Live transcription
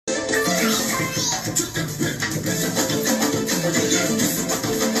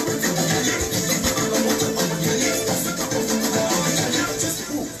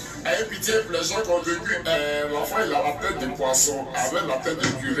qu'au début, l'enfant il a la tête de poisson, avec la tête de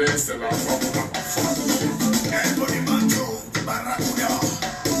curé, c'est la femme.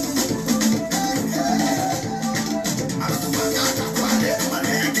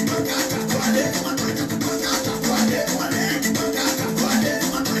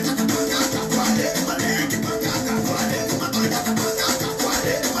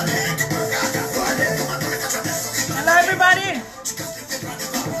 Hello, everybody.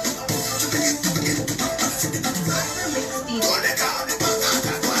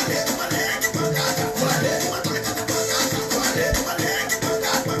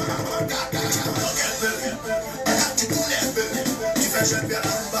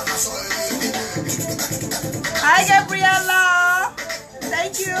 Hi, Gabriella.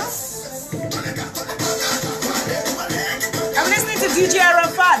 Thank you. I'm listening to DJ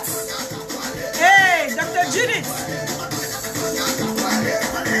Arafat. Hey, Dr. Judith.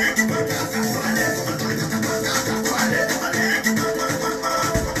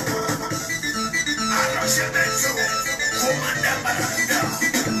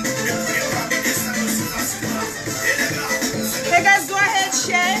 Hey guys, go ahead,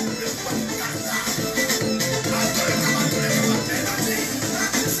 share.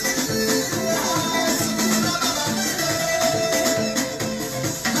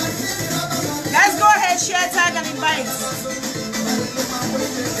 Guys, go ahead, share, tag, and invite.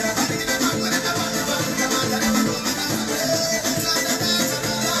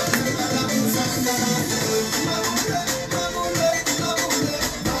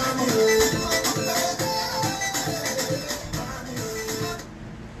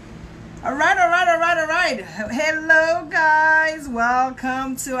 All right. Hello, guys.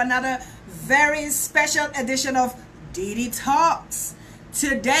 Welcome to another very special edition of dDTalks.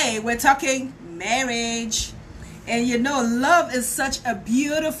 Today, we're talking marriage. And you know, love is such a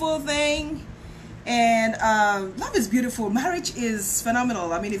beautiful thing. And love is beautiful. Marriage is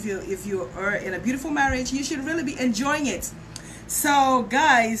phenomenal. I mean, if you are in a beautiful marriage, you should really be enjoying it. So,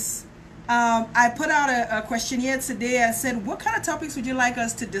 guys, I put out a questionnaire today. I said, what kind of topics would you like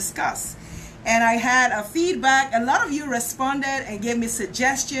us to discuss? And I had a feedback. A lot of you responded and gave me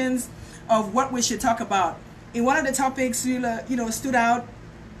suggestions of what we should talk about. In one of the topics, you know, stood out.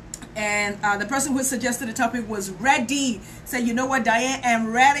 And the person who suggested the topic was ready. Said, you know what, Diane,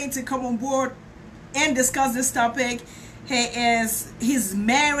 I'm ready to come on board and discuss this topic. He's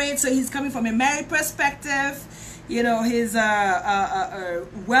married, so he's coming from a married perspective. You know, he's a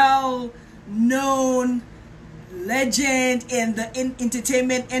well-known legend in the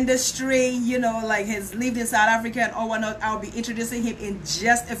entertainment industry. You know, like he's lived in South Africa and all whatnot. I'll be introducing him in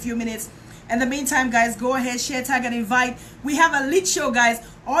just a few minutes. In the meantime, guys, go ahead, share, tag, and invite. We have a lit show, guys.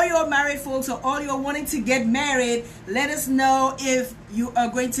 All your married folks or all you're wanting to get married, let us know if you are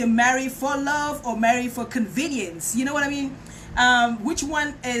going to marry for love or marry for convenience. You know what I mean? Which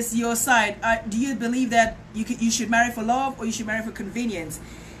one is your side? Do you believe that you should marry for love or you should marry for convenience?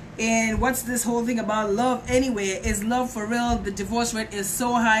 And what's this whole thing about love anyway? Is love for real? The divorce rate is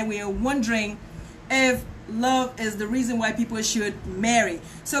so high. We are wondering if love is the reason why people should marry.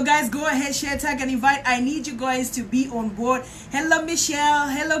 So guys, go ahead, share, tag, and invite. I need you guys to be on board. Hello, Michelle.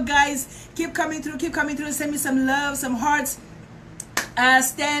 Hello, guys. Keep coming through. Send me some love, some hearts.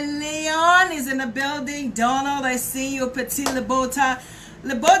 Stan Leon is in the building. Donald, I see you. Petit, Libota,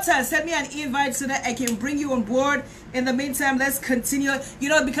 send me an invite so that I can bring you on board. In the meantime, let's continue. You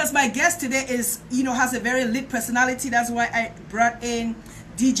know, because my guest today is, you know, has a very lit personality. That's why I brought in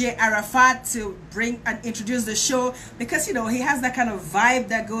DJ Arafat to bring and introduce the show, because you know he has that kind of vibe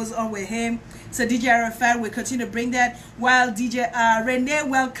that goes on with him. So DJ Arafat will continue to bring that, while DJ Renee,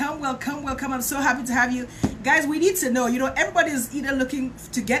 welcome. I'm so happy to have you guys. We need to know, you know, everybody is either looking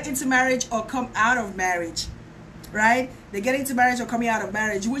to get into marriage or come out of marriage, right? They're getting into marriage or coming out of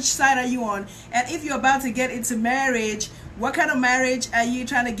marriage. Which side are you on? And if you're about to get into marriage, what kind of marriage are you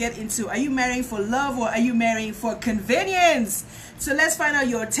trying to get into? Are you marrying for love or are you marrying for convenience? So let's find out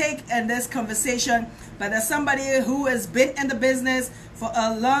your take in this conversation. But as somebody who has been in the business for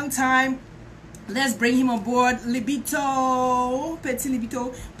a long time, let's bring him on board. Libota, Petit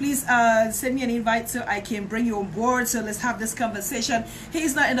Libota, please send me an invite so I can bring you on board. So let's have this conversation.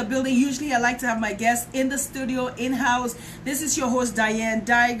 He's not in the building. Usually I like to have my guests in the studio, in-house. This is your host, Diane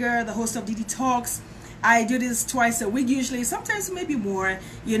Diger, the host of dDTalks. I do this twice a week usually, sometimes maybe more,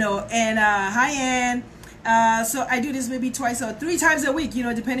 you know. And hi, Ann. So I do this maybe twice or 3 times a week, you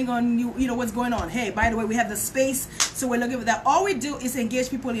know, depending on you know what's going on. Hey, by the way, we have the space, so we're looking for that. All we do is engage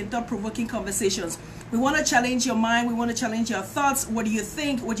people in thought-provoking conversations. We want to challenge your mind. We want to challenge your thoughts. What do you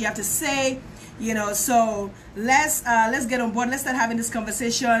think? What do you have to say? You know, so let's get on board. Let's start having this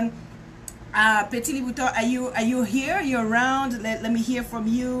conversation. Petit Libota, are you here? Are you around? Let me hear from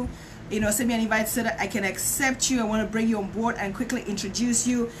you. You know, send me an invite so that I can accept you. I want to bring you on board and quickly introduce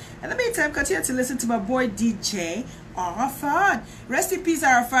you. In the meantime, continue to listen to my boy DJ Arafat. Rest in peace,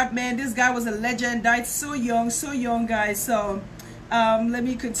 Arafat, man. This guy was a legend. Died so young, guys. So let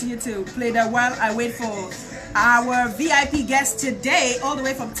me continue to play that while I wait for our VIP guest today, all the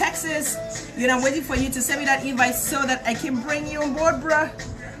way from Texas. You know, I'm waiting for you to send me that invite so that I can bring you on board, bruh.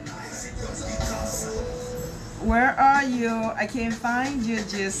 Where are you? I can't find you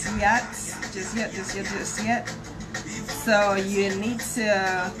just yet. Just yet. So you need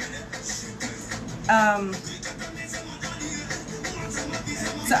to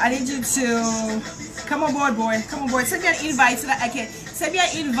so I need you to come on board, boy. Come on board. Send me an invite so that I can send me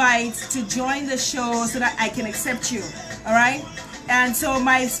an invite to join the show so that I can accept you. All right. And so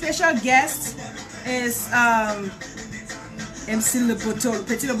my special guest is MC Libota,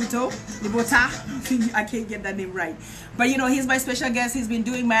 Petit Libota. I can't get that name right, but you know, he's my special guest. He's been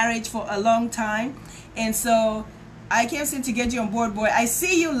doing marriage for a long time, and so I can't seem to get you on board, boy. I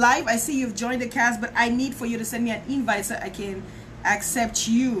see you live. I see you've joined the cast, but I need for you to send me an invite so I can accept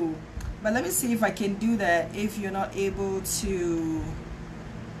you. But let me see if I can do that if you're not able to.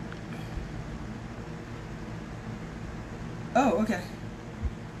 Oh, okay.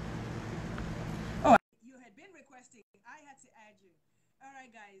 Oh, you had been requesting. I had to add you. All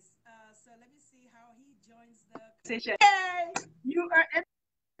right, guys. So let me see how he joins the conversation. Hey, you are in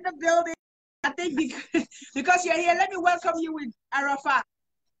the building. I think because you're here, let me welcome you with Arafat.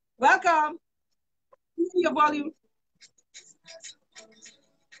 Welcome. Your volume.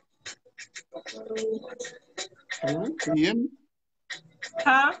 Hello, can you hear me?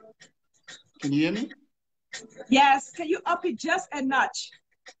 Huh? Can you hear me? Yes. Can you up it just a notch?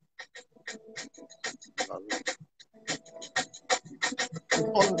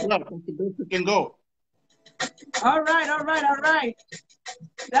 You can go. All right.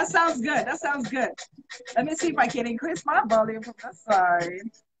 That sounds good. Let me see if I can increase my volume from that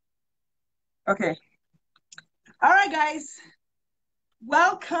side. Okay. All right, guys.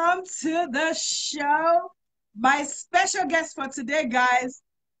 Welcome to the show. My special guest for today, guys,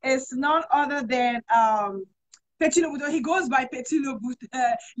 is none other than Petit Libota. He goes by Petit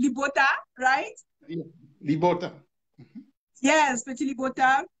Libota, right? Yeah. Libota. Yes, Petit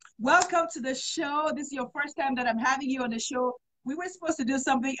Libota. Welcome to the show. This is your first time that I'm having you on the show. We were supposed to do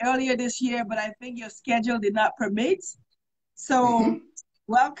something earlier this year, but I think your schedule did not permit. So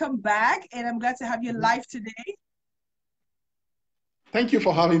welcome back, and I'm glad to have you live today. Thank you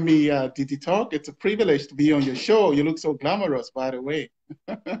for having me, dDTalk. It's a privilege to be on your show. You look so glamorous, by the way.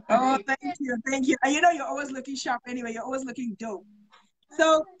 Oh, thank you. And you know, you're always looking sharp anyway. You're always looking dope.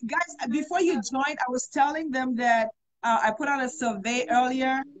 So, guys, before you joined, I was telling them that I put out a survey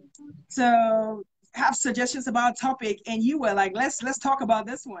earlier to have suggestions about a topic, and you were like, let's talk about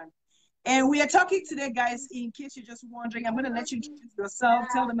this one. And we are talking today, guys, in case you're just wondering, I'm going to let you introduce yourself,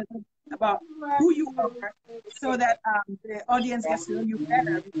 tell them about who you are so that the audience gets to know you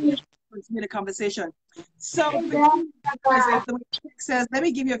better before we continue the conversation. So, as the says, let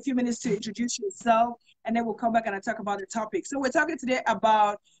me give you a few minutes to introduce yourself, and then we'll come back and I'll talk about the topic. So we're talking today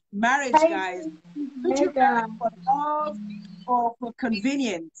about marriage, guys. Would you marry for love or for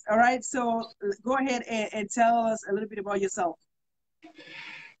convenience? All right, so go ahead and tell us a little bit about yourself.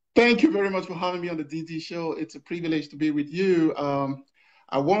 Thank you very much for having me on the DD show. It's a privilege to be with you.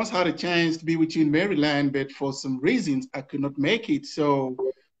 I once had a chance to be with you in Maryland, but for some reasons I could not make it. So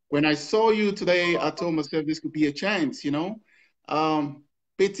when I saw you today, I told myself this could be a chance, you know.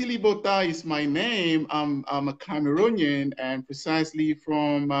 Petit Libota is my name. I'm a Cameroonian and precisely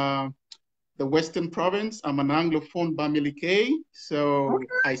from the Western Province. I'm an Anglophone Bamileke. So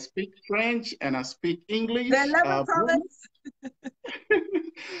I speak French and I speak English. The province.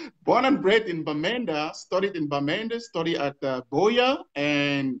 Born and bred in Bamenda, studied in Bamenda, studied at Boya,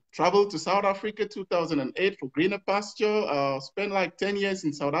 and traveled to South Africa 2008 for greener pasture. Spent like 10 years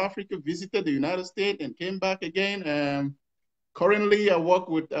in South Africa, visited the United States, and came back again. Currently, I work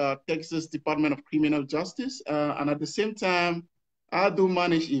with Texas Department of Criminal Justice, and at the same time, I do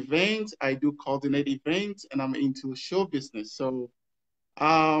manage events, I do coordinate events, and I'm into show business. So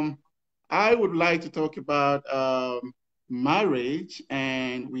I would like to talk about marriage,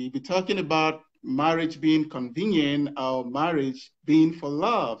 and we'll be talking about marriage being convenient or marriage being for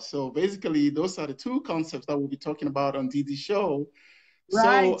love. So basically, those are the two concepts that we'll be talking about on DD show.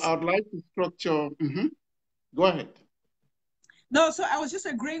 Right. So I'd like to structure. Go ahead. No, so I was just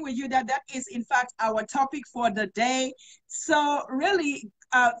agreeing with you that that is in fact our topic for the day. So really,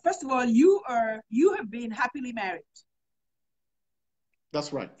 first of all, you have been happily married.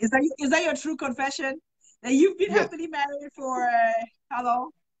 That's right. Is that your true confession? That you've been Yes. happily married for how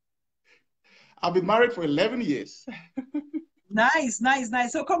long? I've been married for 11 years. Nice, nice,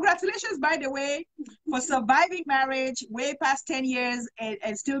 nice. So congratulations, by the way, for surviving marriage way past 10 years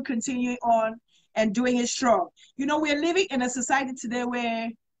and still continuing on and doing it strong. You know, we're living in a society today where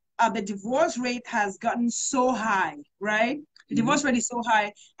the divorce rate has gotten so high, right? The divorce rate is so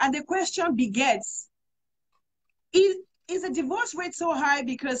high. And the question begets, is, is the divorce rate so high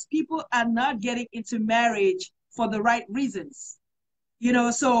because people are not getting into marriage for the right reasons? You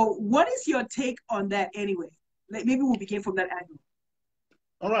know, so what is your take on that anyway? Like maybe we'll begin from that angle.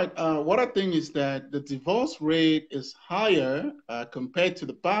 All right. What I think is that the divorce rate is higher compared to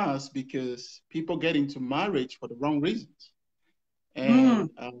the past because people get into marriage for the wrong reasons. And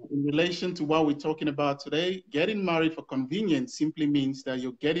in relation to what we're talking about today, getting married for convenience simply means that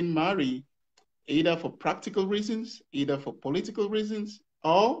you're getting married either for practical reasons, either for political reasons,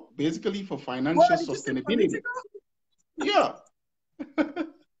 or basically for What financial did you say, sustainability. political? Yeah.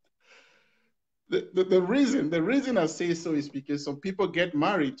 The reason I say so is because some people get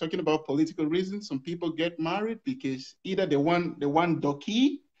married, talking about political reasons, some people get married because either they want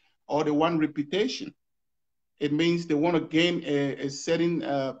donkey or they want reputation. It means they want to gain a certain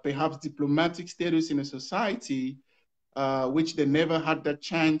perhaps diplomatic status in a society which they never had that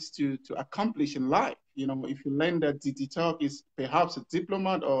chance to accomplish in life. You know, if you learn that dDTalks is perhaps a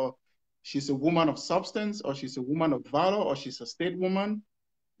diplomat, or she's a woman of substance, or she's a woman of valor, or she's a state woman,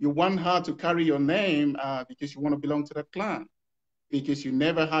 you want her to carry your name because you want to belong to that clan, because you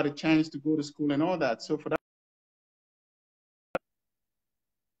never had a chance to go to school and all that. So for that,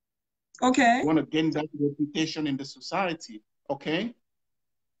 Okay. you want to gain that reputation in the society, okay?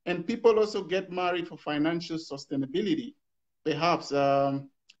 And people also get married for financial sustainability. Perhaps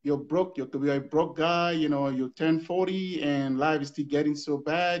you're broke, you're a broke guy, you know, you turn 40 and life is still getting so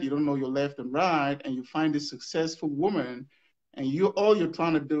bad, you don't know your left and right, and you find this successful woman, and all you're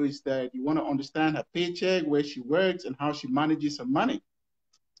trying to do is that you want to understand her paycheck, where she works, and how she manages her money.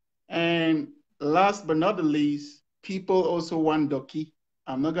 And last but not the least, people also want Doki.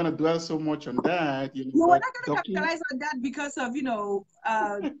 I'm not gonna dwell so much on that, you know, You were but not going to Doki. capitalize on that because of, you know,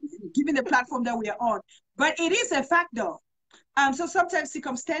 given the platform that we are on. But it is a fact though. So sometimes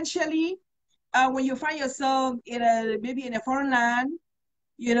circumstantially, when you find yourself in maybe in a foreign land,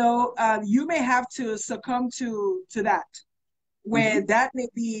 you know, you may have to succumb to that, where that may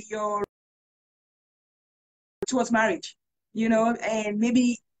be your towards marriage, you know, and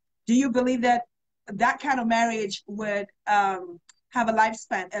maybe do you believe that that kind of marriage would have a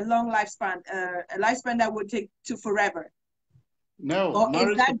lifespan, a long lifespan, a lifespan that would take to forever? No,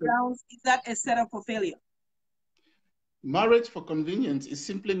 Or is that grounds, is that a setup for failure? marriage for convenience, it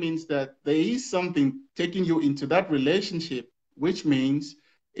simply means that there is something taking you into that relationship, which means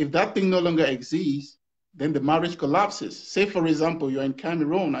if that thing no longer exists, then the marriage collapses. Say, for example, you're in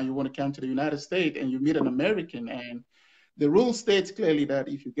Cameroon and you want to come to the United States and you meet an American, and the rule states clearly that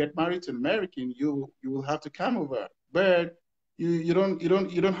if you get married to an American, you will have to come over. But you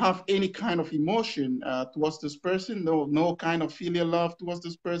don't have any kind of emotion towards this person, no kind of filial love towards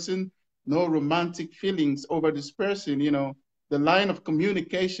this person, no romantic feelings over this person. You know, the line of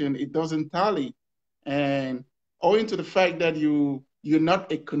communication, it doesn't tally, and owing to the fact that you're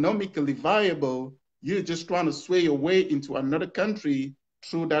not economically viable, you're just trying to sway your way into another country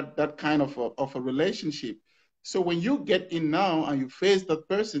through that kind of a relationship. So when you get in now and you face that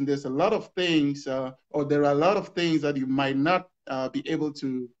person, there's a lot of things, or there are a lot of things that you might not be able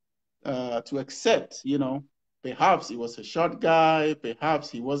to accept. You know, perhaps he was a short guy, perhaps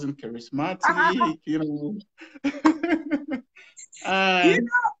he wasn't charismatic. You know, You and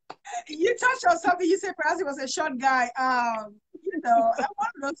know, you touched on something. You said perhaps he was a short guy. You know, I'm one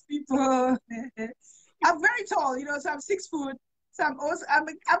of those people. I'm very tall, you know, so I'm 6 foot. So I'm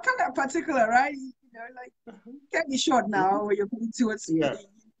kind of particular, right? You know, like can't be short now when you're putting towards me. yeah,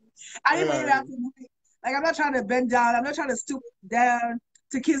 I didn't even have to like I'm not trying to bend down, I'm not trying to stoop down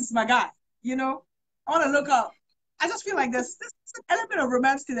to kiss my guy, you know. I want to look up. I just feel like there's an element of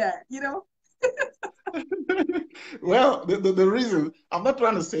romance to that, you know. well, the reason I'm not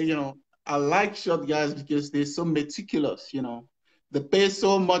trying to say, you know, I like short guys because they're so meticulous, you know. They pay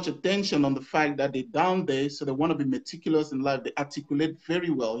so much attention on the fact that they're down there, so they want to be meticulous in life. They articulate very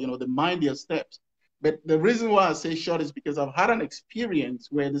well, you know, they mind their steps. But the reason why I say short is because I've had an experience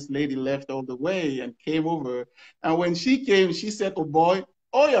where this lady left all the way and came over. And when she came, she said, "Oh boy,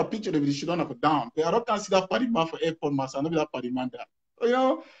 all your picture of you should not have down. But I don't consider party man for airport master, I don't be that party man down." You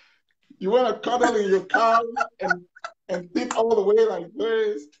know, you want to cuddle in your car and think all the way like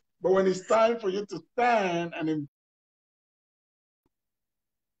this. But when it's time for you to stand and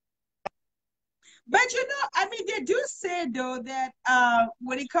But you know, I mean, they do say though that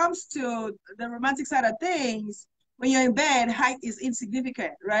when it comes to the romantic side of things, when you're in bed, height is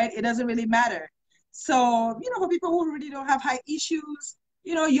insignificant, right? It doesn't really matter. So, you know, for people who really don't have height issues,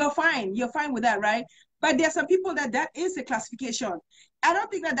 you know, you're fine. You're fine with that, right? But there are some people that is a classification. I don't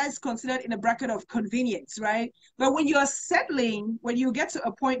think that that's considered in a bracket of convenience, right? But when you're settling, when you get to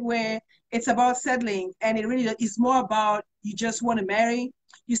a point where it's about settling and it really is more about you just want to marry,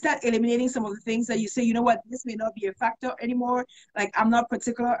 you start eliminating some of the things that you say, you know what, this may not be a factor anymore. Like I'm not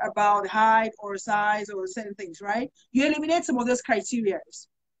particular about height or size or certain things, right? You eliminate some of those criteria. So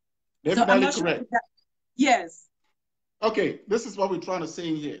I'm Definitely not sure correct. if that, yes. Okay, this is what we're trying to say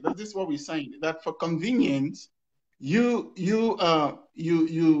in here. This is what we're saying, that for convenience, you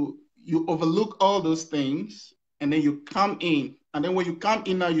overlook all those things, and then you come in, and then when you come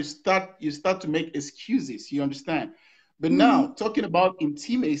in now, you start to make excuses. You understand? But now, Mm-hmm. talking about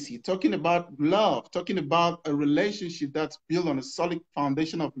intimacy, talking about love, talking about a relationship that's built on a solid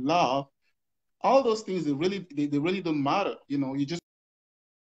foundation of love, all those things they really don't matter. You know, you just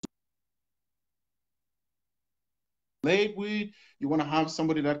relate with, you want to have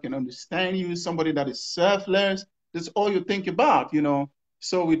somebody that can understand you, somebody that is selfless. That's all you think about, you know.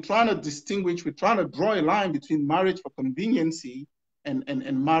 So we're trying to distinguish, we're trying to draw a line between marriage for conveniency and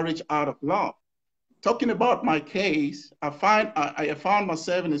marriage out of love. Talking about my case, I found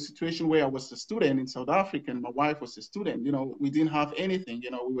myself in a situation where I was a student in South Africa and my wife was a student. You know, we didn't have anything, you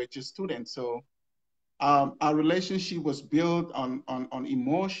know, we were just students. So our relationship was built on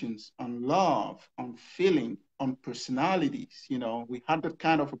emotions, on love, on feeling, on personalities. You know, we had that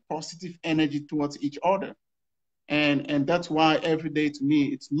kind of a positive energy towards each other. And that's why every day to me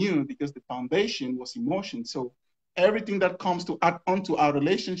it's new, because the foundation was emotion. So everything that comes to add onto our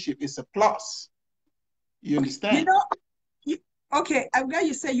relationship is a plus. You You understand? know, you, okay, I'm glad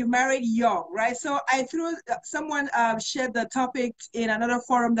you say you married young, right? So I threw someone shared the topic in another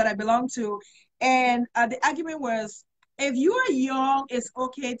forum that I belong to, and the argument was if you are young, it's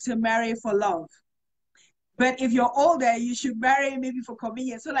okay to marry for love. But if you're older, you should marry maybe for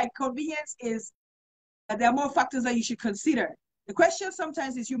convenience. So, like, convenience is there are more factors that you should consider. The question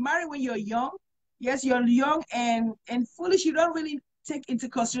sometimes is you marry when you're young. Yes, you're young and foolish. You don't really take into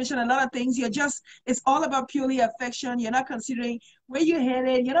consideration a lot of things. You're just it's all about purely affection. You're not considering where you're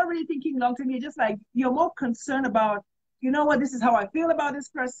headed. You're not really thinking long term. You're just like you're more concerned about, you know what, this is how I feel about this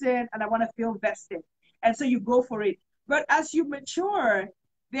person, and I want to feel vested. And so you go for it. But as you mature,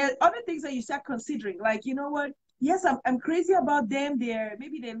 there are other things that you start considering. Like, you know what? Yes, I'm crazy about them. They're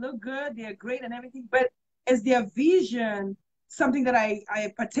maybe they look good, they're great and everything, but is their vision something that I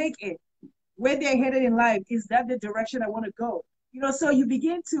partake in? Where they're headed in life, is that the direction I want to go? You know, so you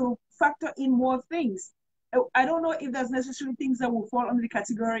begin to factor in more things. I don't know if there's necessarily things that will fall under the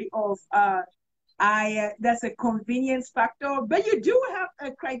category of I that's a convenience factor, but you do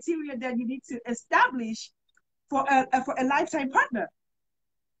have a criteria that you need to establish for a lifetime partner.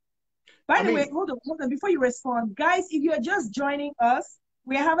 By I the way, mean, hold on. Before you respond, guys, if you're just joining us,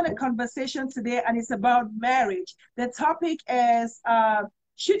 we're having a conversation today and it's about marriage. The topic is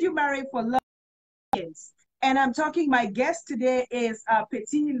should you marry for love? And I'm talking, my guest today is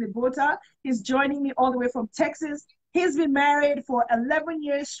Petit Libota. He's joining me all the way from Texas. He's been married for 11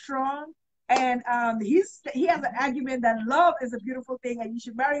 years strong. And he has an argument that love is a beautiful thing and you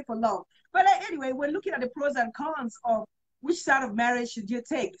should marry for love. But anyway, we're looking at the pros and cons of which side of marriage should you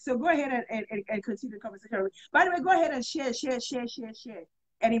take. So go ahead and continue the conversation. By the way, go ahead and share,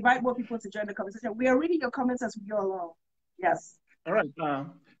 and invite more people to join the conversation. We are reading your comments as we go along. Yes. all right.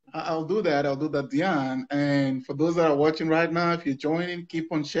 I'll do that. I'll do that, Dion. And for those that are watching right now, if you're joining,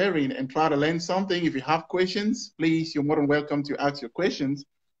 keep on sharing and try to learn something. If you have questions, please, you're more than welcome to ask your questions.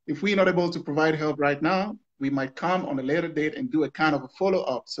 If we're not able to provide help right now, we might come on a later date and do a kind of a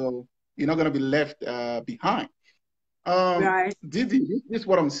follow-up. So you're not going to be left behind. Right. Didi, this is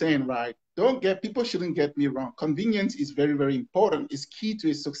what I'm saying, right? Don't get people shouldn't get me wrong. Convenience is very, very important. It's key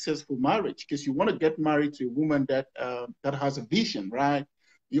to a successful marriage because you want to get married to a woman that has a vision, right?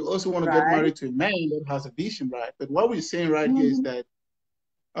 You also want to get Right. married to a man that has a vision, right? But what we're saying right here is Mm-hmm.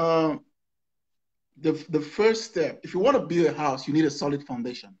 that um, the first step, if you want to build a house, you need a solid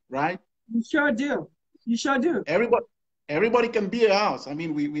foundation, right? You sure do. You sure do. Everybody everybody can build a house. I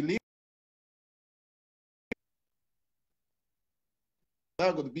mean, we live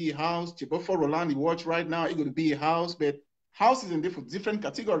that going to be a house. Before Roland, you watch right now, it's going to be a house, but houses in different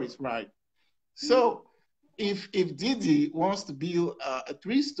categories, right? Mm-hmm. So if Didi wants to build a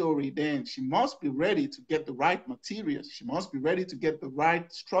three-story, then she must be ready to get the right materials. She must be ready to get the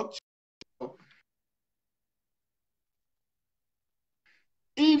right structure.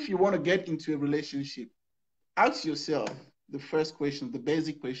 If if you want to get into a relationship, ask yourself the first question, the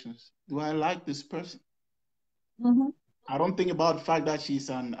basic questions. Do I like this person? Mm-hmm. I don't think about the fact that she's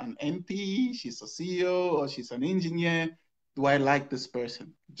an MP, she's a CEO, or she's an engineer. Do I like this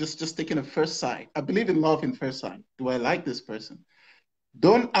person? Just taking a first sight. I believe in love in first sight. Do I like this person?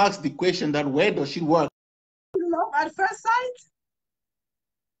 Don't ask the question that where does she work? Love at first sight?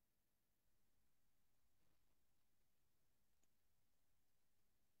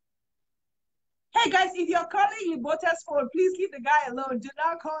 Hey guys, if you're calling Libota's phone, please leave the guy alone. Do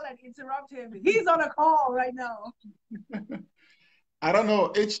not call and interrupt him. He's on a call right now. I don't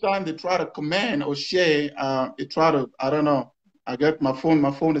know. Each time they try to comment or share, they try to, I don't know. I get my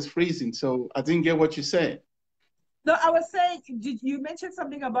phone is freezing, so I didn't get what you said. No, I was saying, you mentioned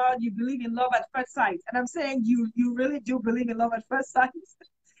something about you believe in love at first sight. And I'm saying you really do believe in love at first sight.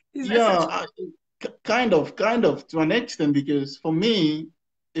 Yeah, kind of, to an extent, because for me,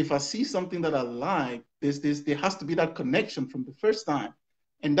 if I see something that I like, there has to be that connection from the first time.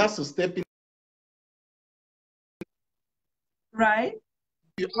 And that's a step in. Right.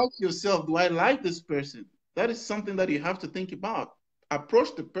 You ask yourself, do I like this person? That is something that you have to think about.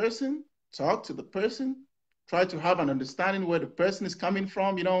 Approach the person, talk to the person, try to have an understanding where the person is coming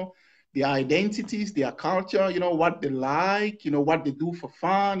from, their identities, their culture, what they like, what they do for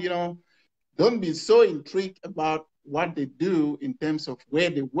fun, Don't be so intrigued about what they do in terms of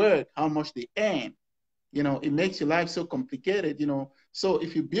where they work, how much they earn. It makes your life so complicated, So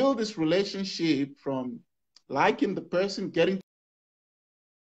if you build this relationship from liking the person, getting.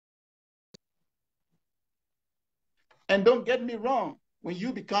 And don't get me wrong, when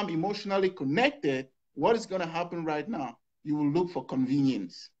you become emotionally connected, what is going to happen right now? You will look for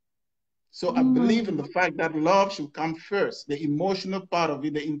convenience. So I believe in the fact that love should come first. The emotional part of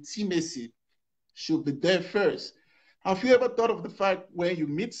it, the intimacy should be there first. Have you ever thought of the fact when you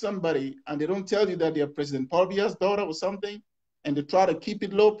meet somebody and they don't tell you that they're President Paul Biya's daughter or something, and they try to keep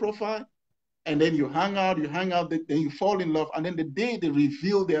it low profile, and then you hang out, then you fall in love, and then the day they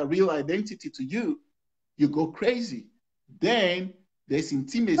reveal their real identity to you, you go crazy. Then there's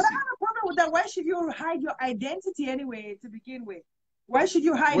intimacy. But I have a problem with that. Why should you hide your identity anyway to begin with? Why should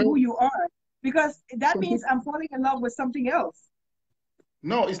you hide who you are? Because that means I'm falling in love with something else.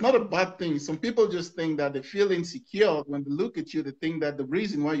 No, it's not a bad thing. Some people just think that they feel insecure when they look at you. They think that the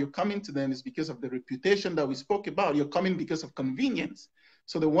reason why you're coming to them is because of the reputation that we spoke about. You're coming because of convenience.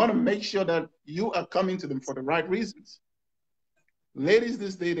 So they want to make sure that you are coming to them for the right reasons. Ladies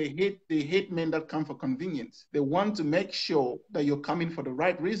this day, they hate men that come for convenience. They want to make sure that you're coming for the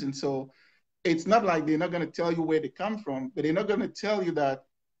right reason. So it's not like they're not going to tell you where they come from, but they're not going to tell you that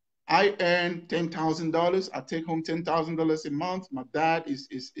I earn $10,000. I take home $10,000 a month. My dad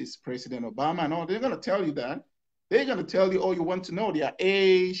is President Obama and all. They're going to tell you that. They're going to tell you all you want to know, their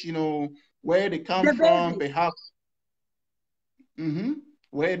age, where they come from, perhaps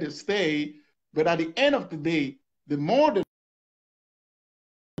where they stay. But at the end of the day, the more the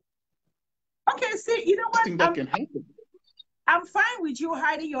okay, see, you know what? That can happen. I'm fine with you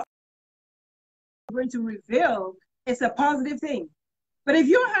hiding your going to reveal. It's a positive thing. But if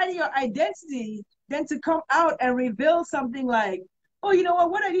you're hiding your identity, then to come out and reveal something like, oh, you know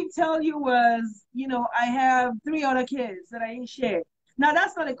what I didn't tell you was, I have 3 other kids that I didn't share. Now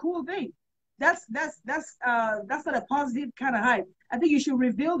that's not a cool thing. That's not a positive kind of hide. I think you should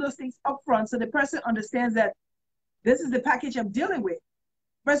reveal those things up front so the person understands that this is the package I'm dealing with.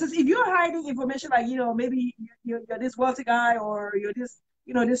 Versus if you're hiding information like, maybe you're this wealthy guy, or you're this,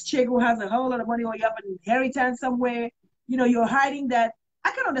 this chick who has a whole lot of money, or you have an inheritance somewhere, you're hiding that.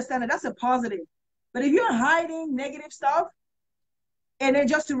 I can understand that. That's a positive. But if you're hiding negative stuff and then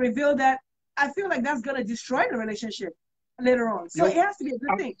just to reveal that, I feel like that's going to destroy the relationship later on. So it has to be a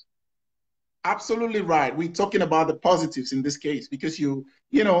good thing. Absolutely right. We're talking about the positives in this case because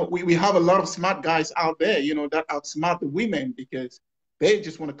we have a lot of smart guys out there, that outsmart the women because they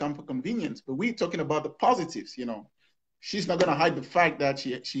just want to come for convenience. But we're talking about the positives, She's not going to hide the fact that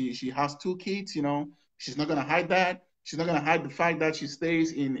she has 2 kids, She's not going to hide that. She's not going to hide the fact that she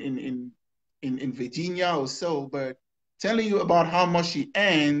stays in Virginia or so. But telling you about how much she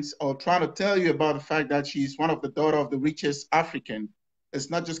earns or trying to tell you about the fact that she's one of the daughter of the richest African, it's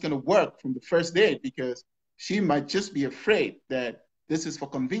not just going to work from the first date because she might just be afraid that this is for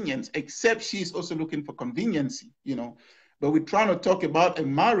convenience, except she's also looking for conveniency, But we're trying to talk about a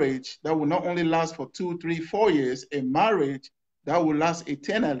marriage that will not only last for 2, 3, 4 years, a marriage that will last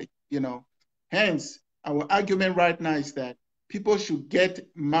eternally, Hence, our argument right now is that people should get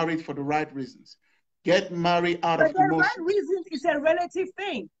married for the right reasons. Get married out of emotion. But the right reasons is a relative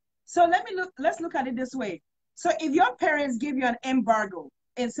thing. So let's look at it this way. So if your parents give you an embargo,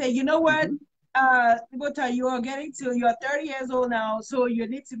 and say, you know what, Mm-hmm. Libota, you're 30 years old now, so you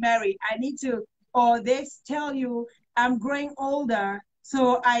need to marry. I need to, or they tell you, I'm growing older,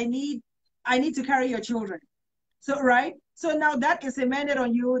 so I need to carry your children. So, right? So now that is a mandate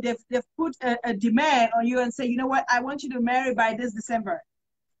on you. They've put a demand on you and say, you know what, I want you to marry by this December.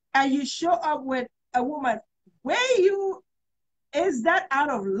 And you show up with a woman. Where you, is that out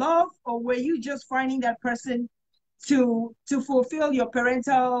of love, or were you just finding that person to fulfill your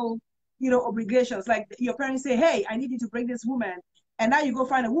parental, obligations? Like your parents say, hey, I need you to bring this woman, and now you go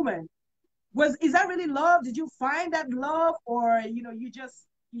find a woman. Is that really love? Did you find that love, or you just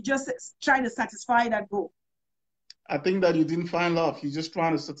trying to satisfy that goal? I think that you didn't find love. You're just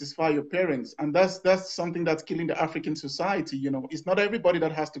trying to satisfy your parents, and that's something that's killing the African society. It's not everybody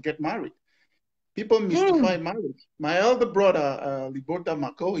that has to get married. People mystify Mm. marriage. My elder brother, Libota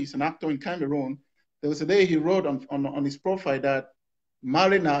Mako, he's an actor in Cameroon. There was a day he wrote on his profile that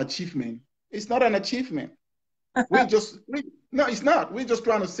marrying an achievement. It's not an achievement. No, it's not. We're just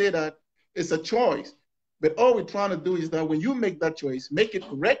trying to say that it's a choice. But all we're trying to do is that when you make that choice, make it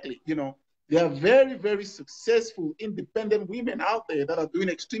correctly. There are very, very successful independent women out there that are doing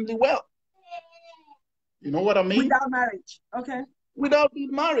extremely well. You know what I mean? Without marriage. Okay. Without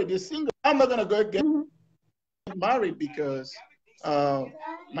being married, they're single. I'm not gonna go get married because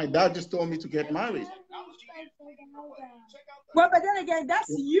my dad just told me to get married. Well, but then again, that's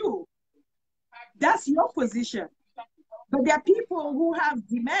your position. But there are people who have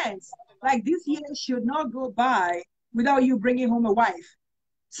demands, like this year should not go by without you bringing home a wife.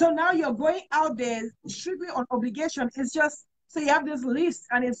 So now you're going out there strictly on obligation. It's just, so you have this list,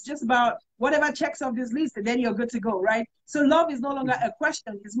 and it's just about whatever checks off this list, and then you're good to go, right? So love is no longer a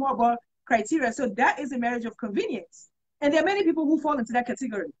question. It's more about criteria. So that is a marriage of convenience. And there are many people who fall into that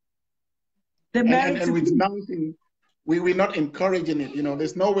category. The marriage and we're denouncing, we're not encouraging it.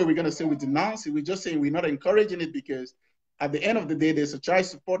 There's no way we're going to say we denounce it. We're just saying we're not encouraging it, because at the end of the day, there's a child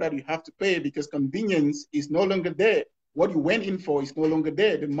support that you have to pay, because convenience is no longer there. What you went in for is no longer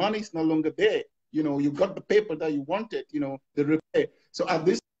there. The money is no longer there. You got the paper that you wanted, the repair. So at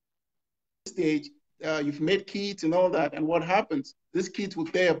this stage, you've made kids and all that. And what happens? These kids will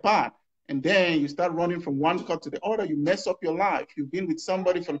tear apart. And then you start running from one cut to the other. You mess up your life. You've been with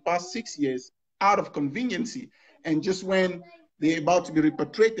somebody for the past 6 years out of conveniency. And just when they're about to be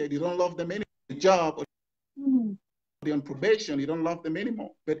repatriated, you don't love them anymore. The job, or they're on probation, you don't love them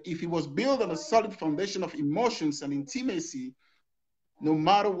anymore. But if it was built on a solid foundation of emotions and intimacy, no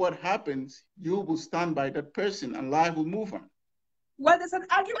matter what happens, you will stand by that person and life will move on. Well, there's an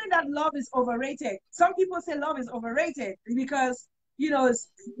argument that love is overrated. Some people say love is overrated because,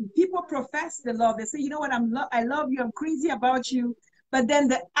 people profess the love. They say, you know what, I love you, I'm crazy about you. But then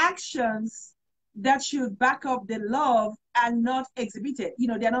the actions that should back up the love are not exhibited.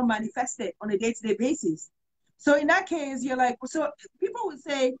 They're not manifested on a day-to-day basis. So in that case, you're like, so people would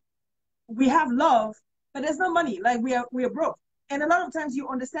say, we have love, but there's no money. Like we are broke. And a lot of times you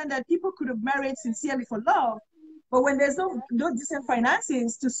understand that people could have married sincerely for love, but when there's no decent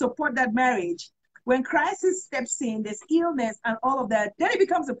finances to support that marriage, when crisis steps in, there's illness and all of that, then it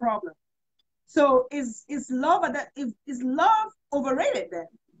becomes a problem. So is love overrated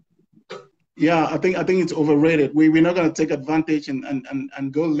then? Yeah, I think it's overrated. We're not going to take advantage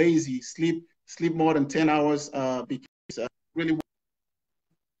and go lazy, sleep more than 10 hours because really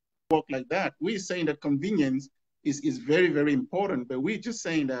work like that. We're saying that convenience is very, very important, but we're just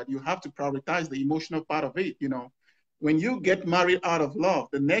saying that you have to prioritize the emotional part of it. When you get married out of love,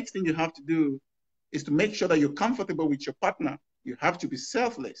 the next thing you have to do is to make sure that you're comfortable with your partner. You have to be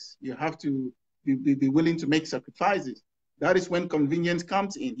selfless. You have to be willing to make sacrifices. That is when convenience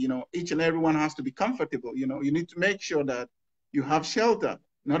comes in. Each and everyone has to be comfortable. You need to make sure that you have shelter,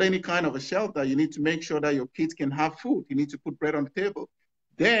 not any kind of a shelter. You need to make sure that your kids can have food. You need to put bread on the table.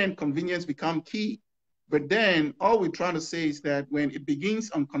 Then convenience becomes key. But then all we're trying to say is that when it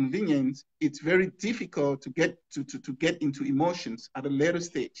begins on convenience, it's very difficult to get into emotions at a later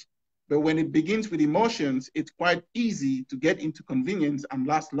stage. But when it begins with emotions, it's quite easy to get into convenience and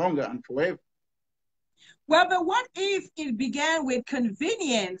last longer and forever. Well, but what if it began with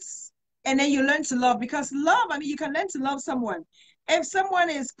convenience and then you learn to love? Because love, you can learn to love someone. If someone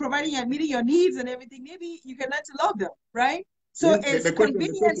is providing and meeting your needs and everything, maybe you can learn to love them, right? So yes, it's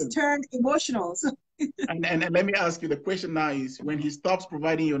convenience turned emotional. So and let me ask you, the question now is, when he stops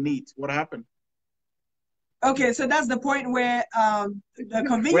providing your needs, what happened? Okay, so that's the point where the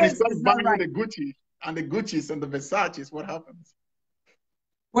convenience when he stops is buying not right. the Gucci's and the Versace's, what happens?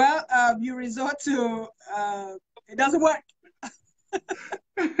 Well, you resort to it doesn't work. Well,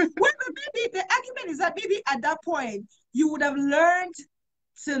 but maybe the argument is that maybe at that point you would have learned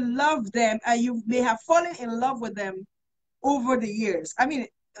to love them, and you may have fallen in love with them over the years. I mean,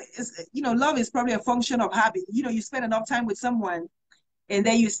 love is probably a function of habit. You spend enough time with someone, and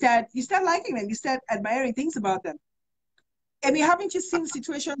then you start liking them, you start admiring things about them. I mean, haven't you seen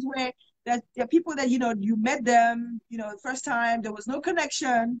situations where that there are people that you met them, the first time there was no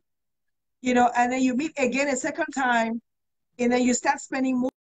connection, and then you meet again a second time, and then you start spending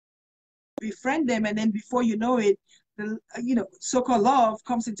more to befriend them, and then before you know it, the so-called love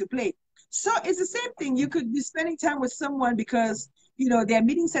comes into play. So it's the same thing. You could be spending time with someone because they're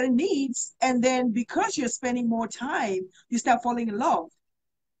meeting certain needs, and then because you're spending more time, you start falling in love.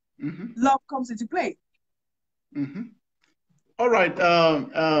 Love comes into play. All right,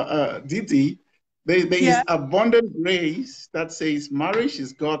 Didi, there is abundant grace that says marriage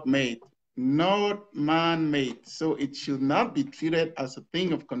is God-made, not man-made. So it should not be treated as a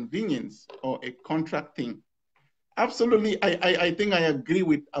thing of convenience or a contract thing. Absolutely, I think I agree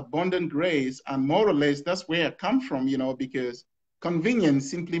with abundant grace, and more or less that's where I come from, because convenience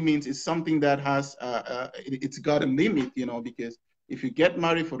simply means it's something that has, it's got a limit, because if you get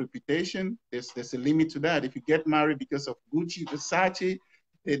married for reputation, there's a limit to that. If you get married because of Gucci, Versace,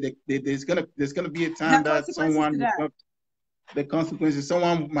 there's gonna be a time that someone the consequences,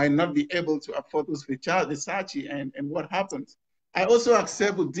 someone might not be able to afford those Versace, and what happens. I also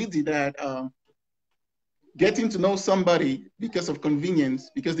accept with Didi that getting to know somebody because of convenience,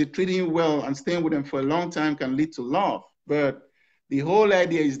 because they're treating you well and staying with them for a long time can lead to love. But the whole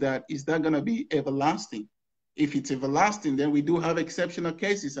idea is that going to be everlasting? If it's everlasting, then we do have exceptional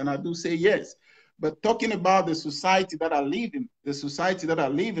cases, and I do say yes. But talking about the society that I live in,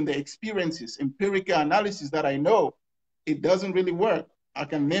 the experiences, empirical analysis that I know, it doesn't really work. I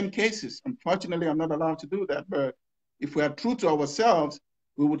can name cases. Unfortunately, I'm not allowed to do that. But if we are true to ourselves,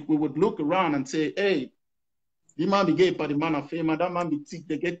 we would look around and say, hey, the man be gay, but the man of fame, that man be thick,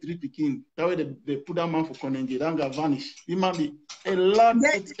 they get 3 pikin. That way they put that man for Konenge, that guy vanish. The man be a lot,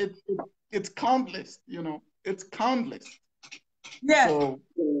 it's countless, it's countless. Yeah. So,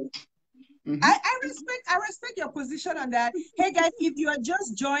 I respect your position on that. Hey guys, if you are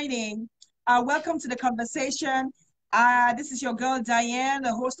just joining, welcome to the conversation. This is your girl Diane,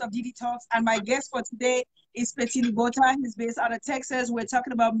 the host of dDTalks, and my guest for today is Petit Libota. He's based out of Texas. We're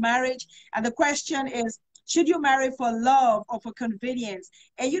talking about marriage, and the question is, should you marry for love or for convenience?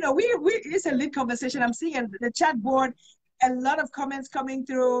 And it's a lit conversation. I'm seeing the chat board a lot of comments coming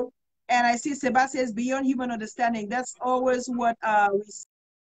through, and I see Sebastian says beyond human understanding. That's always what we see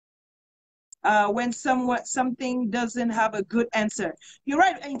when something doesn't have a good answer. You're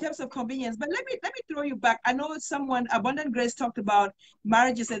right in terms of convenience, but let me throw you back. I know Abundant Grace talked about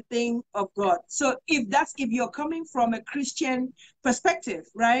marriage is a thing of God. So if you're coming from a Christian perspective,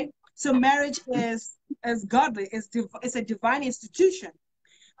 right? So marriage is godly, it's a divine institution.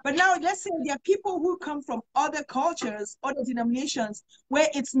 But now let's say there are people who come from other cultures, other denominations, where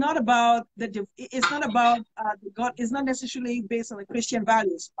it's not about the God, it's not necessarily based on the Christian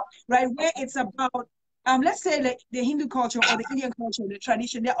values, right? Where it's about let's say like the Hindu culture or the Indian culture, the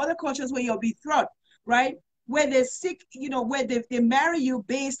tradition. There are other cultures where you're betrothed, right? Where they seek, where they marry you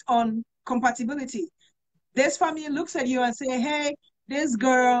based on compatibility. This family looks at you and say, hey, this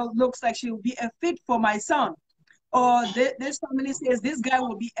girl looks like she will be a fit for my son. Or this family says, this guy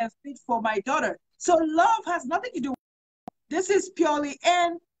will be a fit for my daughter. So love has nothing to do with this. Is purely,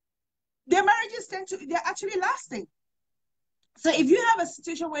 and their marriages they're actually lasting. So if you have a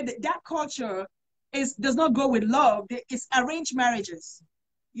situation where that culture does not go with love, it's arranged marriages.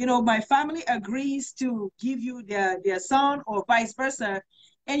 My family agrees to give you their son or vice versa.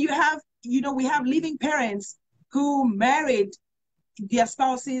 And you have, we have living parents who married their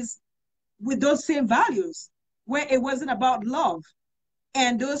spouses with those same values, where it wasn't about love,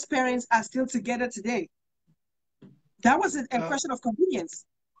 and those parents are still together today. That was a question of convenience.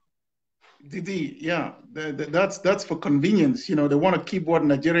 Didi, yeah, that's for convenience. They want to keep what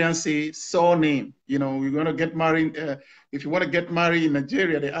Nigerians say, surname. We're going to get married. If you want to get married in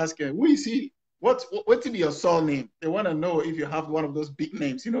Nigeria, they ask, who is he? What's your surname? They want to know if you have one of those big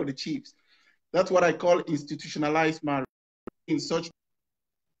names, the chiefs. That's what I call institutionalized marriage. In such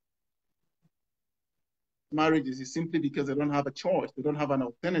marriages is simply because they don't have a choice. They don't have an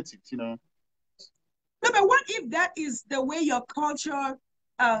alternative, No, but what if that is the way your culture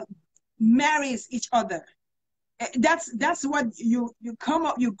marries each other? That's what you come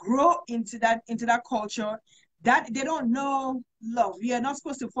up, you grow into that culture that they don't know love. You're not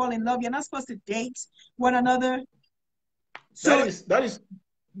supposed to fall in love. You're not supposed to date one another. So that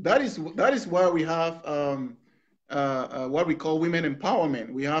is why we have what we call women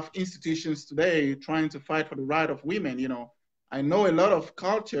empowerment. We have institutions today trying to fight for the right of women, I know a lot of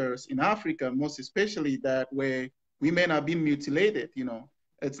cultures in Africa, most especially that where women are being mutilated.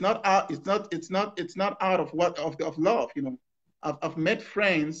 It's not out. It's not out of of love. I've met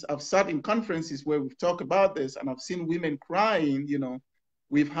friends. I've sat in conferences where we've talked about this, and I've seen women crying.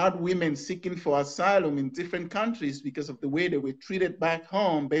 We've had women seeking for asylum in different countries because of the way they were treated back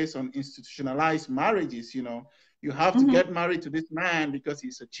home based on institutionalized marriages. You have to get married to this man because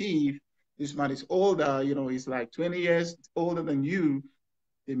he's a chief. This man is older, he's like 20 years older than you.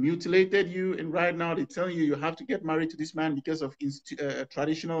 They mutilated you, and right now they're telling you have to get married to this man because of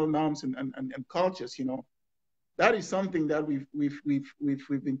traditional norms and cultures. That is something that we've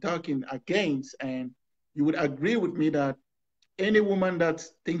been talking against, and you would agree with me that any woman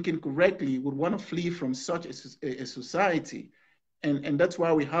that's thinking correctly would want to flee from such a society. And that's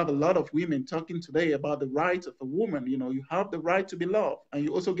why we have a lot of women talking today about the rights of a woman. You have the right to be loved, and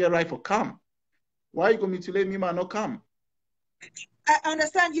you also get right for come. Why are you going to mutilate me, man? No come. I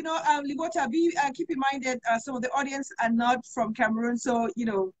understand, Libota, keep in mind that some of the audience are not from Cameroon, so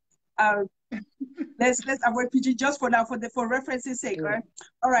let's avoid PG just for now, for reference's sake, right?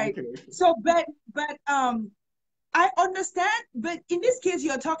 All right. Okay. So, but I understand, but in this case,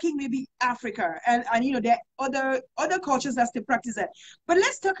 you're talking maybe Africa, and there are other cultures that still practice that. But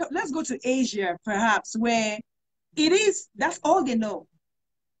let's go to Asia, perhaps, where that's all they know.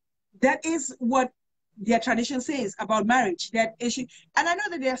 That is what their tradition says about marriage. And I know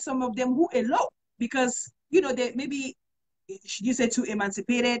that there are some of them who elope because they maybe, should you say, too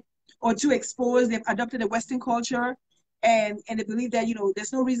emancipated or too exposed. They've adopted a Western culture. And they believe that,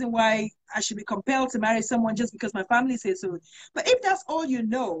 there's no reason why I should be compelled to marry someone just because my family says so. But if that's all you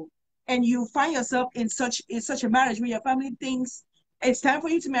know, and you find yourself in such a marriage where your family thinks it's time for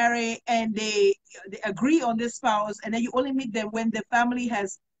you to marry, and they agree on this spouse, and then you only meet them when the family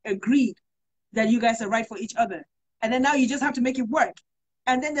has agreed that you guys are right for each other. And then now you just have to make it work.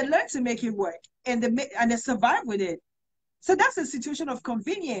 And then they learn to make it work, and they survive with it. So that's a situation of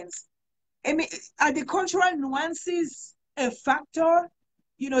convenience. I mean, are the cultural nuances a factor,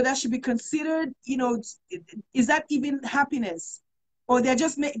 that should be considered? Is that even happiness, or they're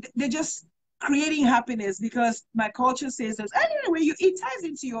just creating happiness because my culture says this? Anyway, it ties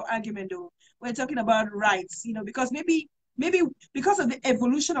into your argument though. We're talking about rights, because maybe because of the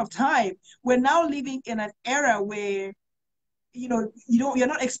evolution of time, we're now living in an era where you're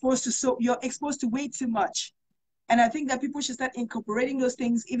not exposed to you're exposed to way too much. And I think that people should start incorporating those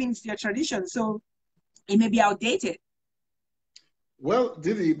things even into their tradition. So it may be outdated. Well,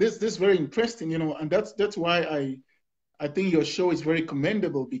 Didi, this is very interesting, and that's why I think your show is very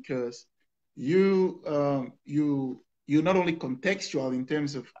commendable, because you're not only contextual in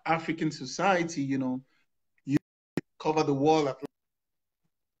terms of African society, you cover the world at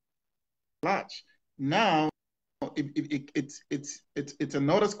large. Now, it's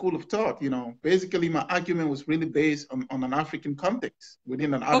another school of thought. Basically my argument was really based on an African context,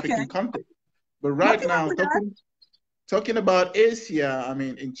 within an African context. But right now, talking about Asia, I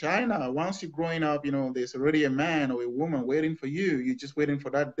mean, in China, once you're growing up, there's already a man or a woman waiting for you. You're just waiting for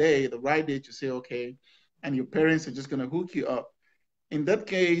that day, the right day, to say okay, and your parents are just going to hook you up. In that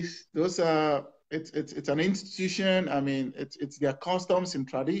case, those are it's an institution. I mean, it's their customs and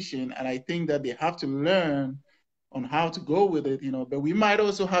tradition, and I think that they have to learn on how to go with it, but we might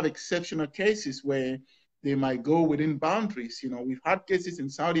also have exceptional cases where they might go within boundaries. We've had cases in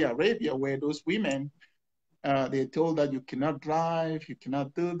Saudi Arabia where those women, they're told that you cannot drive, you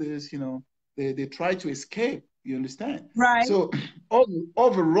cannot do this, they try to escape, you understand? Right. So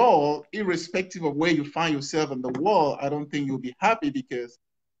overall, irrespective of where you find yourself in the world, I don't think you'll be happy because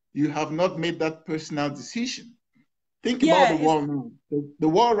you have not made that personal decision. Think about the world now. The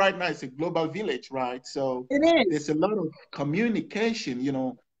world right now is a global village, right? So there's a lot of communication.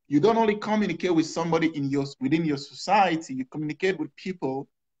 You don't only communicate with somebody within your society, you communicate with people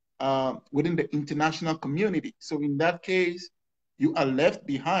within the international community. So in that case, you are left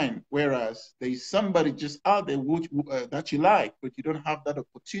behind, whereas there is somebody just out there that you like, but you don't have that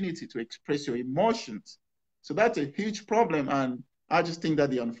opportunity to express your emotions. So that's a huge problem, and I just think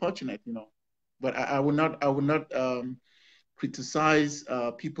that they're unfortunate, But I would not criticize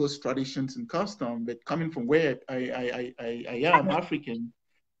people's traditions and custom. But coming from where I am, African,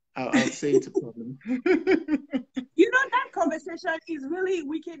 I'll say it's a problem. That conversation is really,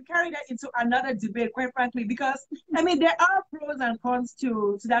 we can carry that into another debate, quite frankly, because I mean there are pros and cons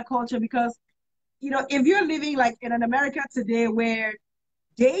to that culture. Because if you're living like in an America today where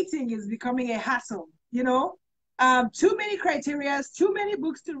dating is becoming a hassle, too many criteria, too many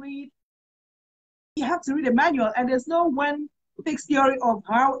books to read. You have to read a manual, and there's no one fixed theory of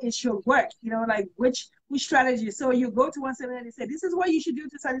how it should work, like which strategy. So you go to one seminar and they say, this is what you should do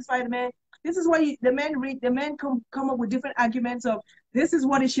to satisfy the man. This is what the men come up with different arguments of this is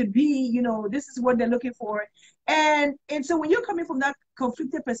what it should be, this is what they're looking for. And so when you're coming from that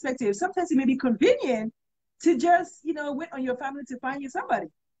conflicted perspective, sometimes it may be convenient to just, wait on your family to find you somebody.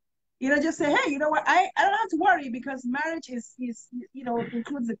 Just say, hey, you know what? I don't have to worry because marriage is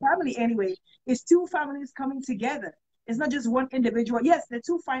includes the family anyway. It's two families coming together. It's not just one individual. Yes, the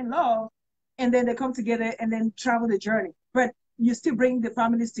two find love and then they come together and then travel the journey. But you still bring the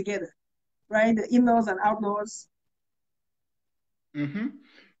families together, right? The in-laws and outlaws. Mm-hmm.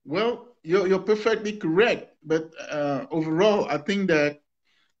 Well, you're perfectly correct. But overall, I think that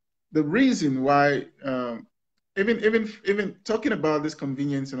the reason why even talking about this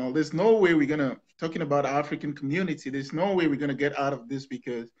convenience and all, there's no way we're gonna talking about the African community. There's no way we're gonna get out of this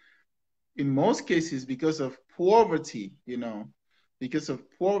because, in most cases, because of poverty, because of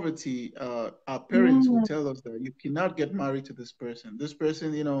poverty, our parents will tell us that you cannot get married to this person. This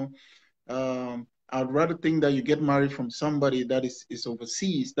person, I'd rather think that you get married from somebody that is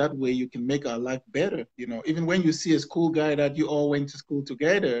overseas. That way, you can make our life better. Even when you see a school guy that you all went to school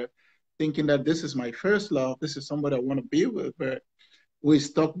together, thinking that this is my first love, this is somebody I want to be with, but we're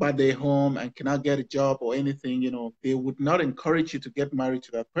stuck by their home and cannot get a job or anything, they would not encourage you to get married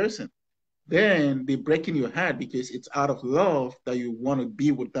to that person. Then they're breaking your heart because it's out of love that you want to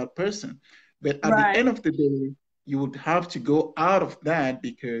be with that person. But at the end of the day, you would have to go out of that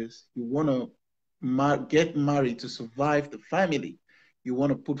because you want to get married to survive the family. You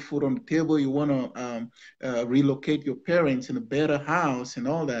want to put food on the table. You want to relocate your parents in a better house and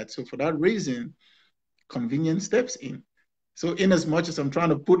all that. So for that reason, convenience steps in. So in as much as I'm trying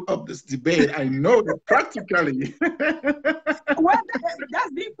to put up this debate, I know that practically. Well,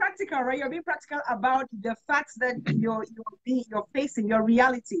 that's being practical, right? You're being practical about the facts that you're facing, your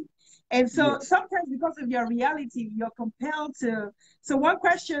reality. And so sometimes because of your reality, you're compelled to. So one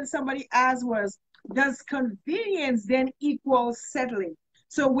question somebody asked was, does convenience then equal settling?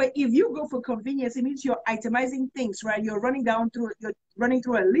 So if you go for convenience, it means you're itemizing things, right? You're running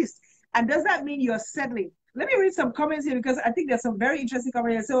through a list. And does that mean you're settling? Let me read some comments here because I think there's some very interesting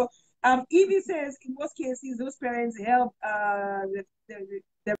comments here. So Evie says, in most cases, those parents help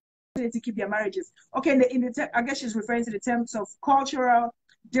the to keep their marriages. Okay, I guess she's referring to the terms of cultural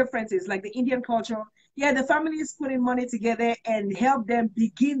differences, like the Indian culture. Yeah, the families put in money together and help them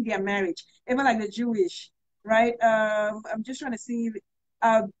begin their marriage, even like the Jewish, right? I'm just trying to see.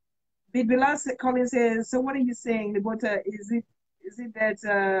 Bid Bilal Collins says, so what are you saying, Libota? Is it that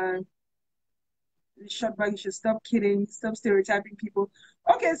Shotbag, you should stop kidding, stop stereotyping people?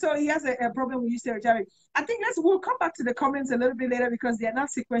 Okay, so he has a problem with you stereotyping. I think we'll come back to the comments a little bit later because they're not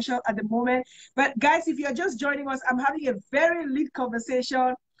sequential at the moment. But guys, if you're just joining us, I'm having a very lit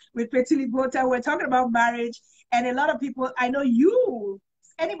conversation with Petit Libota. We're talking about marriage, and a lot of people, I know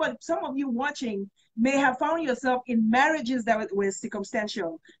some of you watching may have found yourself in marriages that were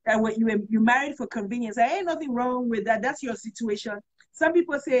circumstantial, that you married for convenience. There ain't nothing wrong with that. That's your situation. Some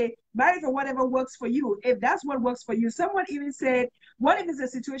people say, marry for whatever works for you. If that's what works for you. Someone even said, what if it's a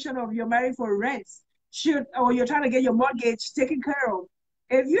situation of you're married for rent, or you're trying to get your mortgage taken care of?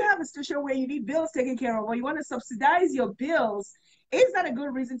 If you have a situation where you need bills taken care of, or you want to subsidize your bills, is that a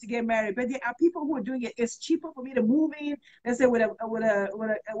good reason to get married? But there are people who are doing it. It's cheaper for me to move in, let's say, with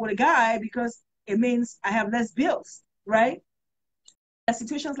a guy because it means I have less bills, right?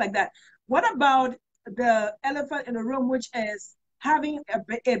 Situations like that. What about the elephant in the room, which is having a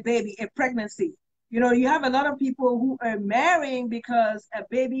baby, a pregnancy? You have a lot of people who are marrying because a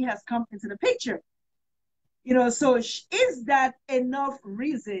baby has come into the picture. So is that enough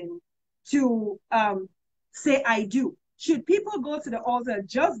reason to say I do? Should people go to the altar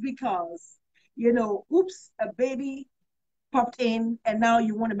just because, oops, a baby popped in and now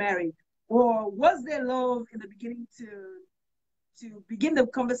you want to marry? Or was there love in the beginning to begin the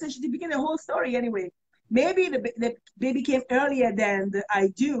conversation, to begin the whole story anyway? Maybe the baby came earlier than the I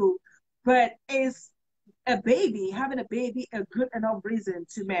do, but is having a baby a good enough reason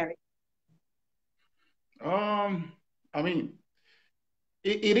to marry? I mean,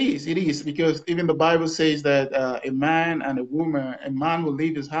 it is because even the Bible says that a man and a man will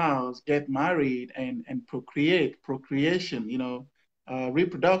leave his house, get married, and procreation,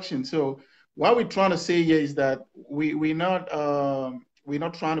 reproduction. So what we're trying to say here is that we're not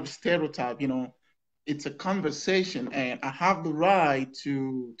trying to stereotype. It's a conversation, and I have the right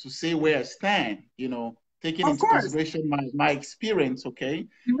to say where I stand. Taking into consideration my experience, okay?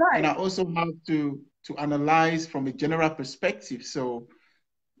 Right. And I also have to analyze from a general perspective. So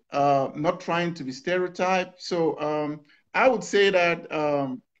not trying to be stereotyped. So I would say that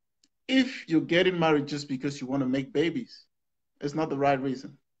if you're getting married just because you want to make babies, it's not the right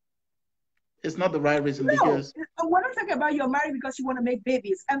reason. It's not the right reason No, because we're not talking about you're married because you want to make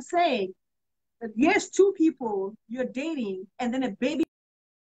babies. I'm saying that yes, two people you're dating, and then a baby,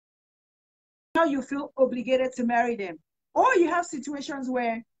 now you feel obligated to marry them. Or you have situations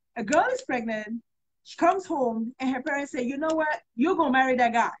where a girl is pregnant, she comes home, and her parents say, you know what, you're going to marry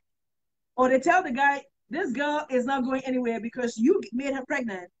that guy. Or they tell the guy, this girl is not going anywhere because you made her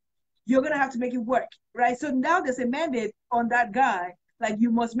pregnant. You're going to have to make it work, right? So now there's a mandate on that guy, like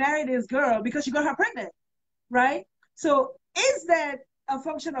you must marry this girl because you got her pregnant, right? So is that a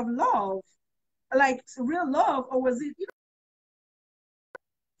function of love, like real love, or was it,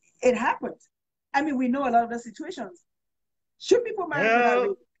 it happened? I mean, we know a lot of the situations. Should people marry for that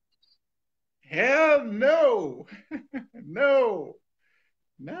reason? hell, hell no, no,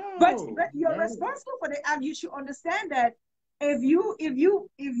 But no, you're no. responsible for the act. You should understand that if you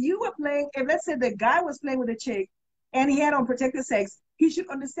were playing, if let's say the guy was playing with a chick and he had unprotected sex, he should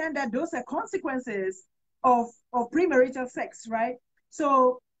understand that those are consequences of premarital sex, right?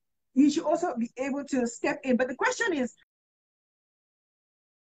 So he should also be able to step in. But the question is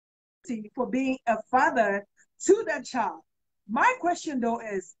for being a father to that child. My question though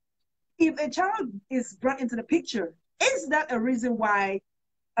is, if a child is brought into the picture, is that a reason why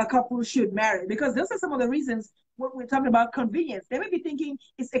a couple should marry? Because those are some of the reasons when we're talking about convenience. They may be thinking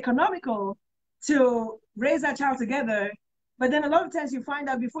it's economical to raise that child together, but then a lot of times you find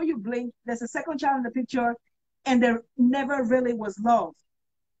out before you blink, there's a second child in the picture, and there never really was love.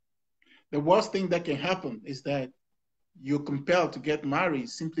 The worst thing that can happen is that you're compelled to get married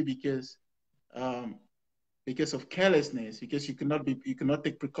simply um, because of carelessness, because you cannot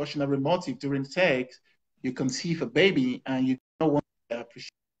take precautionary motive during sex. You conceive a baby and you don't want to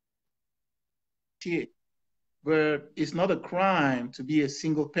appreciate. But it's not a crime to be a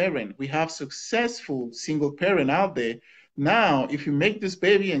single parent. We have successful single parent out there. Now, if you make this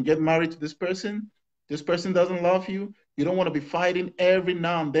baby and get married to this person doesn't love you, you don't want to be fighting every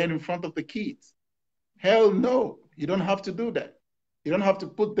now and then in front of the kids. Hell no, you don't have to do that. You don't have to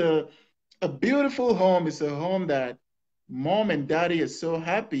put a beautiful home is a home that mom and daddy are so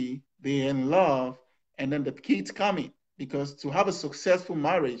happy, they're in love, and then the kids coming. Because to have a successful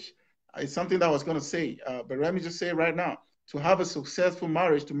marriage is something that I was going to say, but let me just say right now, to have a successful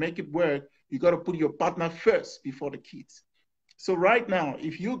marriage, to make it work, you got to put your partner first before the kids. So right now,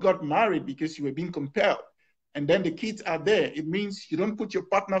 if you got married because you were being compelled, and then the kids are there, it means you don't put your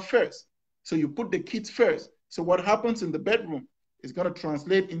partner first. So you put the kids first. So what happens in the bedroom is going to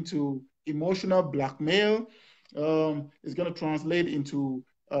translate into emotional blackmail. It's going to translate into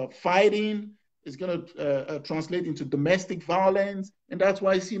fighting. It's going to translate into domestic violence. And that's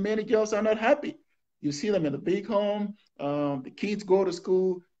why you see many girls are not happy. You see them in a big home. The kids go to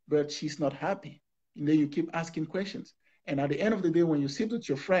school, but she's not happy. And then you keep asking questions. And at the end of the day, when you sit with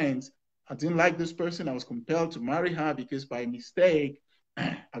your friends, I didn't like this person. I was compelled to marry her because by mistake,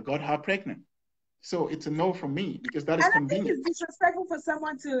 I got her pregnant. So it's a no from me because that is And I think convenient. it's disrespectful for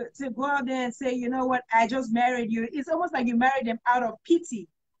someone to go out there and say, you know what, I just married you. It's almost like you married them out of pity.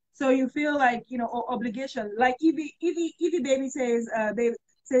 So you feel like, obligation. Like Evie Baby says, they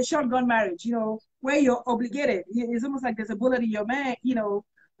say shotgun marriage, where you're obligated. It's almost like there's a bullet in your man,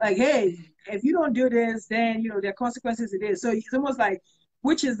 like, hey, if you don't do this, then, there are consequences it is. So it's almost like,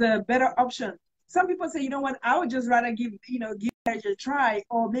 which is the better option? Some people say, you know what, I would just rather give marriage a try,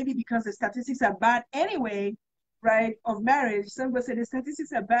 or maybe because the statistics are bad anyway, right, of marriage. Some people say the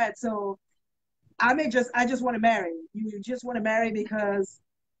statistics are bad, so I just want to marry. You just want to marry because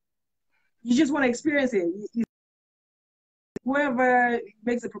you just want to experience it. Whoever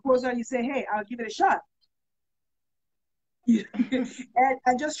makes a proposal, you say, hey, I'll give it a shot.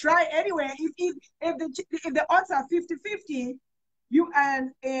 and just try anyway. If the odds are 50-50, you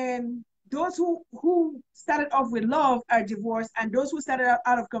and those who started off with love are divorced, and those who started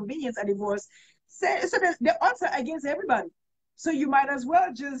out of convenience are divorced. So the odds are against everybody. So you might as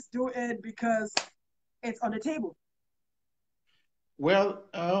well just do it because it's on the table. Well,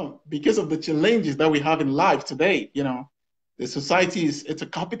 because of the challenges that we have in life today, the society it's a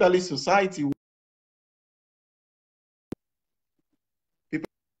capitalist society.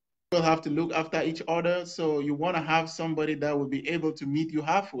 People have to look after each other. So you want to have somebody that will be able to meet you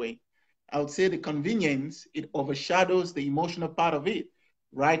halfway. I would say the convenience, it overshadows the emotional part of it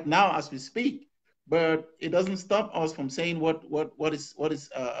right now as we speak. But it doesn't stop us from saying what is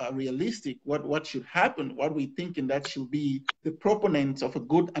realistic, what should happen, what we thinking that should be the proponents of a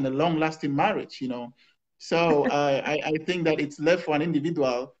good and a long lasting marriage. So I think that it's left for an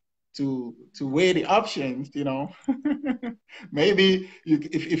individual to weigh the options, you know. Maybe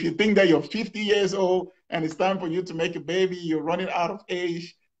if you think that you're 50 years old and it's time for you to make a baby, you're running out of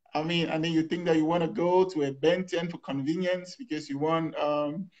age. I mean, and then you think that you want to go to a Ben 10 for convenience because you want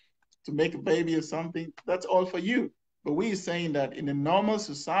to make a baby or something. That's all for you. But we're saying that in a normal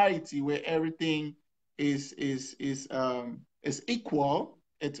society where everything is equal,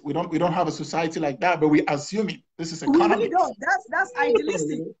 we don't have a society like that, but we assume it. This is We really economics. don't. That's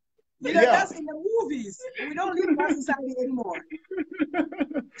idealistic. You know, Yeah. that's in the movies. We don't live in that society anymore.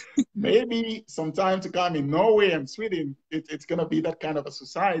 Maybe sometime to come in Norway and Sweden, it's going to be that kind of a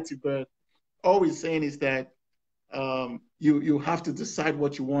society. But all we're saying is that you have to decide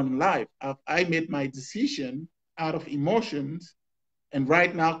what you want in life. I made my decision out of emotions, and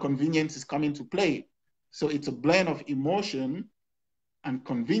right now convenience is coming to play. So it's a blend of emotion and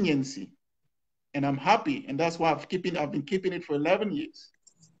conveniency, and I'm happy, and that's why I've been keeping it for 11 years.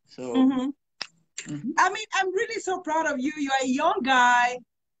 So, I mean, I'm really so proud of you. You're a young guy,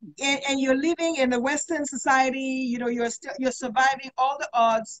 and you're living in the Western society. You know, you're surviving all the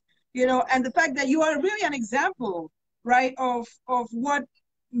odds. You know, and the fact that you are really an example, right, of what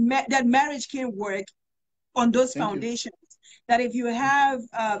that marriage can work on those foundations. That if you have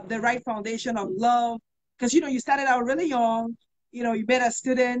the right foundation of love, because you know you started out really young, you know, you met as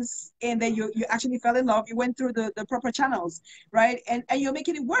students, and then you actually fell in love. You went through the proper channels, right? And you're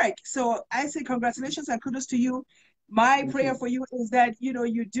making it work. So I say congratulations and kudos to you. My prayer for you is that, you know,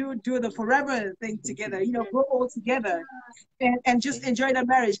 you do the forever thing together, you know, grow old together and just enjoy the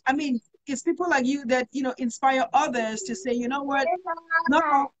marriage. I mean, it's people like you that, you know, inspire others to say, you know what, not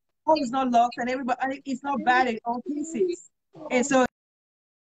all is not lost, and everybody, it's not bad in all cases. And so,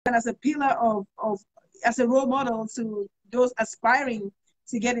 and as a pillar of as a role model to those aspiring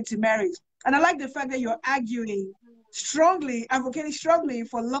to get into marriage. And I like the fact that you're arguing strongly, advocating strongly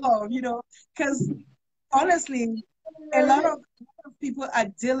for love, you know, because honestly, a lot of people are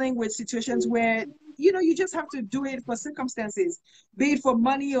dealing with situations where, you know, you just have to do it for circumstances, be it for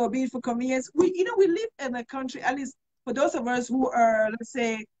money or be it for convenience. You know, we live in a country, at least for those of us who are, let's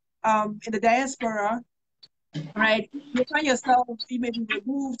say, in the diaspora, right? You find yourself, you may be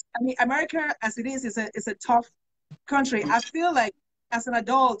removed. I mean, America, as it is a tough country. I feel like as an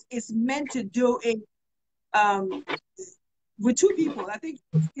adult, it's meant to do it with two people. I think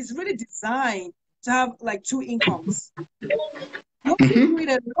it's really designed to have like two incomes. Once you do it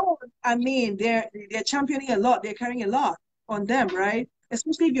alone, I mean, they're championing a lot. They're carrying a lot on them, right?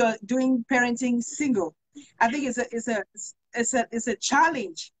 Especially if you're doing parenting single. I think it's a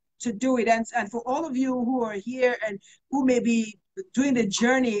challenge to do it. And for all of you who are here and who may be doing the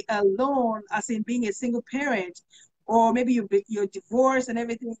journey alone, as in being a single parent, or maybe you're divorced and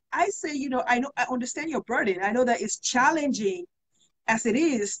everything, I say, you know, I understand your burden. I know that it's challenging as it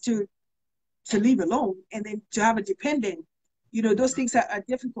is to live alone and then to have a dependent. You know, those things are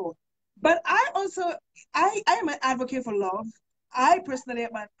difficult. But I also, I am an advocate for love. I personally,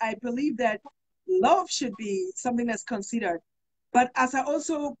 I believe that love should be something that's considered. But as I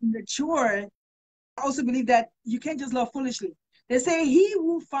also mature, I also believe that you can't just love foolishly. They say he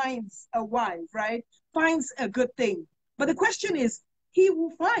who finds a wife, right, finds a good thing. But the question is, he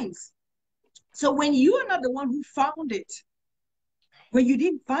who finds. So when you are not the one who found it, when you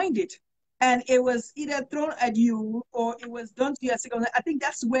didn't find it, and it was either thrown at you or it was done to you as a, I think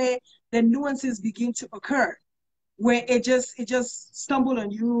that's where the nuances begin to occur, where it just stumbled on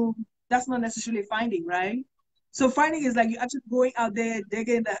you. That's not necessarily finding, right? So finding is like you actually going out there,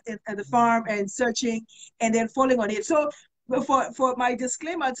 digging at the farm and searching and then falling on it. So for my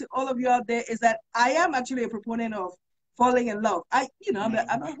disclaimer to all of you out there is that I am actually a proponent of falling in love. I'm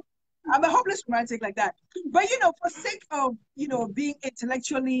a hopeless romantic like that. But, you know, for sake of, you know, being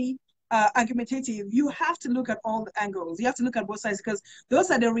intellectually argumentative, you have to look at all the angles. You have to look at both sides because those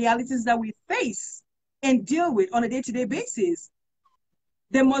are the realities that we face and deal with on a day-to-day basis.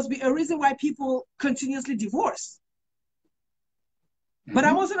 There must be a reason why people continuously divorce. But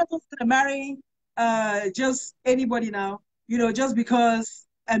I'm also not going to marry just anybody now, you know, just because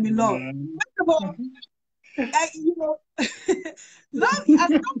I'm in love. First of all, you know, love at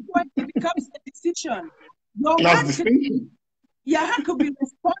some point it becomes a decision. Your heart could be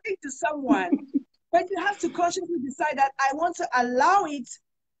responding to someone, but you have to consciously decide that I want to allow it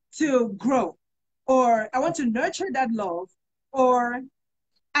to grow, or I want to nurture that love, or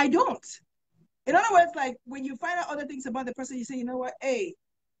I don't. In other words, like when you find out other things about the person, you say, you know what, hey,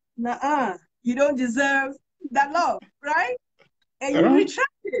 you don't deserve that love, right? And you retract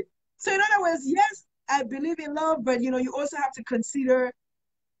it. So in other words, yes, I believe in love, but you know, you also have to consider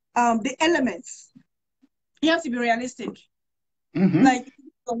the elements. You have to be realistic. Like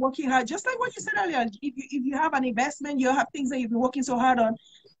you're working hard, just like what you said earlier. If you have an investment, you have things that you've been working so hard on.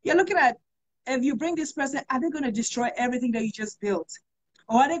 You're looking at, if you bring this person, are they going to destroy everything that you just built,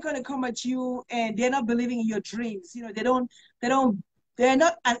 or are they going to come at you and they're not believing in your dreams? You know, they're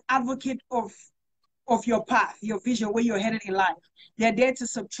not an advocate of your path, your vision, where you're headed in life. They're there to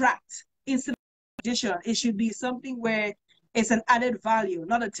subtract instead of addition. It should be something where it's an added value,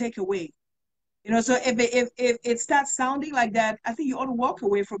 not a takeaway. You know, so if it starts sounding like that, I think you ought to walk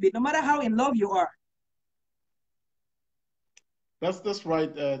away from it, no matter how in love you are. That's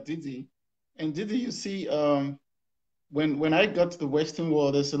right, Didi. And Didi, you see, when I got to the Western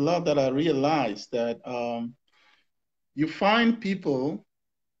world, there's a lot that I realized that you find people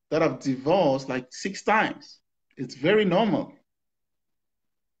that have divorced like 6 times. It's very normal.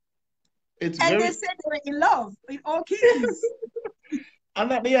 And they said they were in love with all kids. And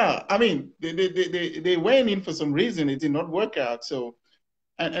that, yeah, I mean, they went in for some reason. It did not work out. So,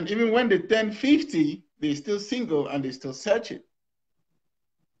 and even when they turn 50, they're still single and they're still searching.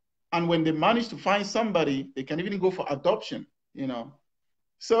 And when they manage to find somebody, they can even go for adoption, you know.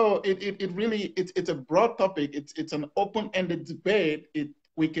 So it really, it's a broad topic. It's an open-ended debate.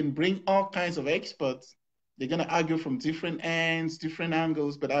 We can bring all kinds of experts. They're going to argue from different ends, different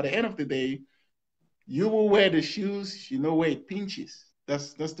angles. But at the end of the day, you will wear the shoes, you know where it pinches.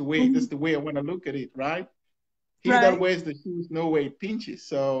 That's the way I want to look at it, right? He that wears the shoes know where it pinches.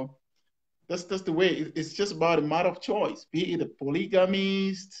 So that's the way. It's just about a matter of choice. Be it a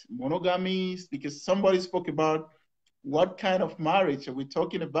polygamist, monogamist, because somebody spoke about what kind of marriage are we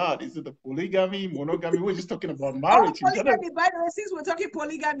talking about? Is it a polygamy, monogamy? We're just talking about marriage. Oh, polygamy, by the way, since we're talking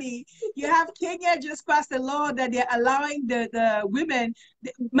polygamy, you have Kenya just passed a law that they're allowing the women,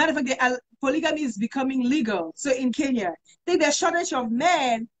 matter of fact, polygamy is becoming legal. So in Kenya, I think the shortage of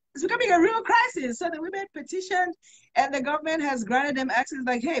men is becoming a real crisis. So the women petitioned and the government has granted them access,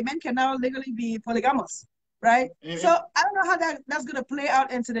 like, hey, men can now legally be polygamous, right? So I don't know how that's going to play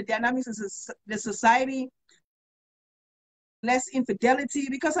out into the dynamics of the society. Less infidelity,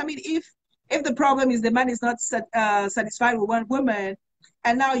 because I mean, if the problem is the man is not satisfied with one woman,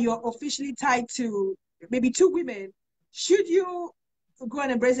 and now you're officially tied to maybe 2 women, should you go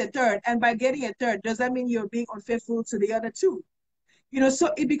and embrace a third? And by getting a third, does that mean you're being unfaithful to the other 2? You know,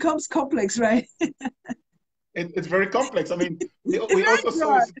 so it becomes complex, right? It's very complex. I mean, we also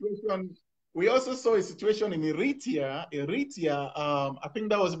saw a situation. We also saw a situation in Eritrea. I think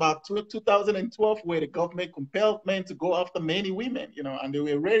that was about 2012, where the government compelled men to go after many women, you know, and they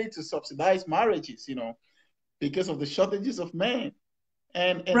were ready to subsidize marriages, you know, because of the shortages of men.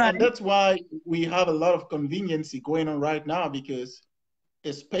 And that's why we have a lot of conveniency going on right now, because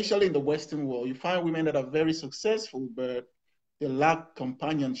especially in the Western world, you find women that are very successful, but they lack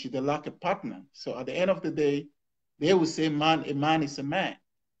companionship, they lack a partner. So at the end of the day, they will say a man is a man.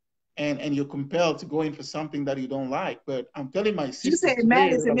 And you're compelled to go in for something that you don't like. But I'm telling my sister, you say a man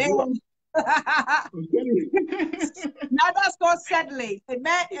is a man. Now that's called settling. A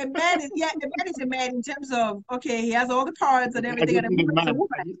man is a man in terms of, okay, he has all the parts and everything, and a woman is a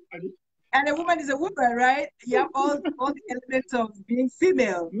woman. And a woman is a woman, right? You have all the elements of being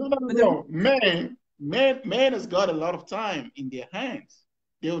female. No. Men has got a lot of time in their hands.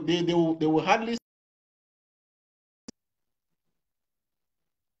 They will hardly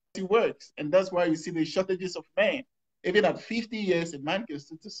works, and that's why you see the shortages of men. Even at 50 years, a man can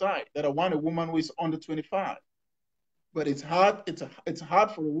still decide that I want a woman who is under 25. But it's hard. It's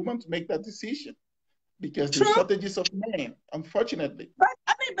hard for a woman to make that decision because the shortages of men, unfortunately. But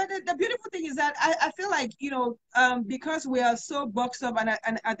I mean, but the beautiful thing is that I feel like, you know, because we are so boxed up,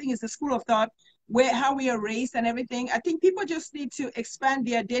 and I think it's the school of thought where how we are raised and everything. I think people just need to expand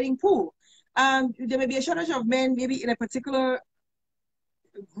their dating pool. There may be a shortage of men, maybe in a particular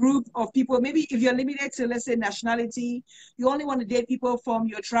group of people. Maybe if you're limited to, let's say, nationality, you only want to date people from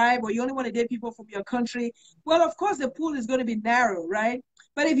your tribe, or you only want to date people from your country. Well, of course, the pool is going to be narrow, right?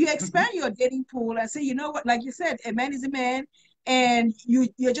 But if you expand your dating pool and say, you know what, like you said, a man is a man, and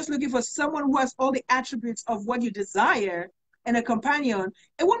you're just looking for someone who has all the attributes of what you desire and a companion,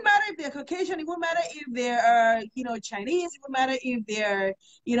 it won't matter if they're Caucasian, it won't matter if they're, you know, Chinese, it won't matter if they're,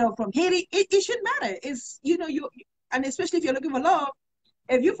 you know, from Haiti. It shouldn't matter. It's, you know, and especially if you're looking for love,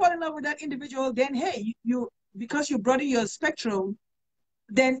 if you fall in love with that individual, then hey, you because you broaden your spectrum,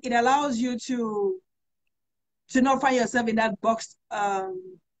 then it allows you to not find yourself in that boxed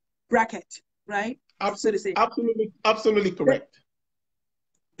bracket, right? Absolutely, absolutely correct.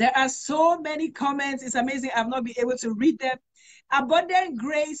 There are so many comments. It's amazing. I've not been able to read them. Abundant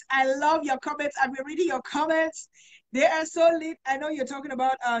Grace, I love your comments. I've been reading your comments. They are so lit. I know you're talking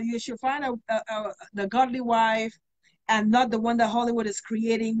about you should find the godly wife. and not the one that Hollywood is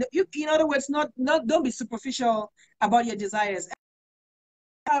creating. In other words, don't be superficial about your desires.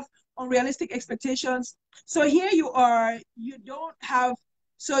 Have unrealistic expectations. So here you are, you don't have,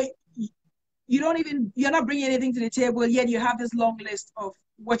 so you're not bringing anything to the table, yet you have this long list of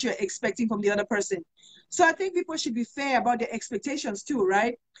what you're expecting from the other person. So I think people should be fair about their expectations too,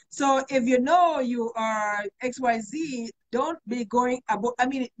 right? So if you know you are XYZ, don't be going about, I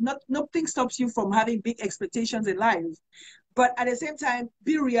mean, nothing stops you from having big expectations in life. But at the same time,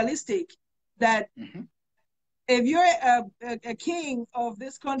 be realistic that if you're a king of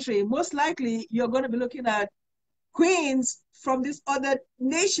this country, most likely you're going to be looking at queens from this other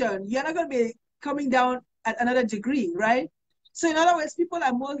nation. You're not going to be coming down at another degree, right? So in other words, people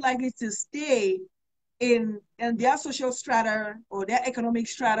are most likely to stay in their social strata or their economic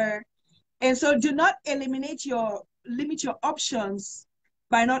strata. And so do not limit your options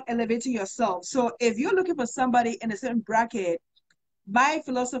by not elevating yourself. So if you're looking for somebody in a certain bracket, my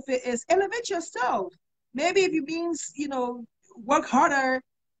philosophy is elevate yourself. Maybe if it means, work harder,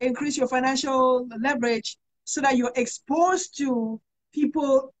 increase your financial leverage so that you're exposed to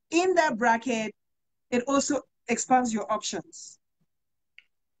people in that bracket, it also expands your options.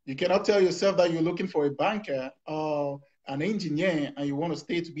 You cannot tell yourself that you're looking for a banker or an engineer and you want to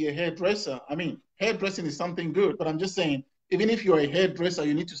stay to be a hairdresser. I mean, hairdressing is something good, but I'm just saying, even if you're a hairdresser,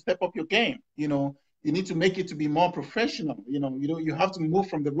 you need to step up your game. You need to make it to be more professional. You have to move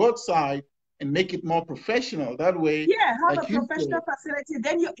from the roadside and make it more professional. That way, yeah, have a professional facility.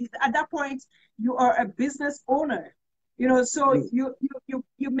 Then at that point, you are a business owner. So you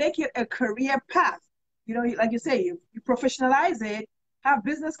make it a career path. Like you say, you professionalize it, have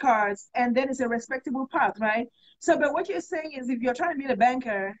business cards, and then it's a respectable path, right? So, but what you're saying is, if you're trying to be a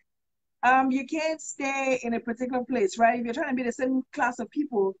banker, you can't stay in a particular place, right? If you're trying to be the same class of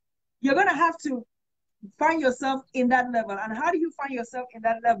people, you're gonna have to find yourself in that level. And how do you find yourself in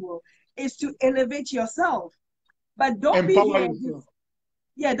that level? Is to elevate yourself. But don't be here.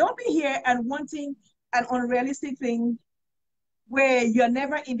 Yeah, don't be here and wanting an unrealistic thing where you're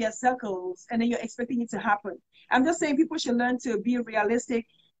never in their circles and then you're expecting it to happen. I'm just saying people should learn to be realistic.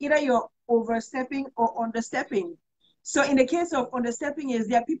 Either you're overstepping or understepping. So in the case of understepping is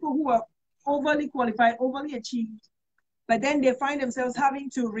there are people who are overly qualified, overly achieved, but then they find themselves having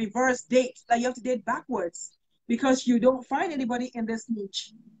to reverse date. Like you have to date backwards because you don't find anybody in this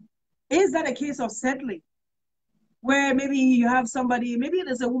niche. Is that a case of settling? Where maybe you have somebody, maybe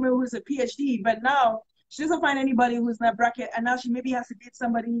there's a woman who's a PhD, but now she doesn't find anybody who's in that bracket, and now she maybe has to date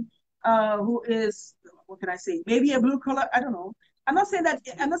somebody who is, what can I say, maybe a blue collar, I don't know. I'm not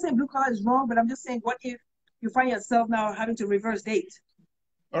saying blue collar is wrong, but I'm just saying, what if you find yourself now having to reverse date?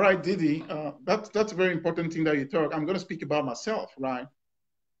 All right, Didi, that's a very important thing that you talk. I'm going to speak about myself, right?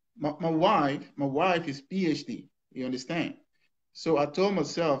 My wife is PhD, you understand? So I told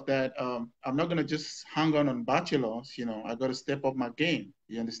myself that I'm not going to just hang on bachelors, I got to step up my game,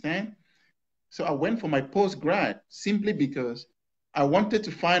 you understand? So I went for my post-grad simply because I wanted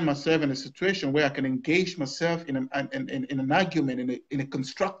to find myself in a situation where I can engage myself in an argument, in a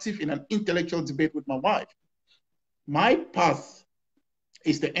constructive, in an intellectual debate with my wife. My path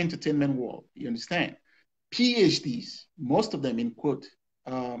is the entertainment world, you understand? PhDs, most of them in quote,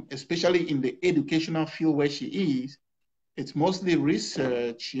 especially in the educational field where she is, it's mostly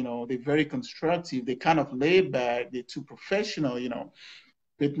research, they're very constructive, they kind of laid back, they're too professional,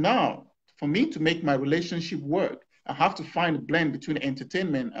 But now, for me to make my relationship work, I have to find a blend between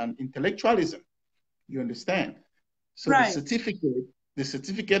entertainment and intellectualism. You understand? So right. the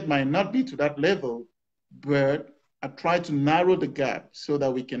certificate might not be to that level, but I try to narrow the gap so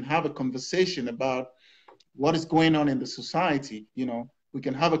that we can have a conversation about what is going on in the society. We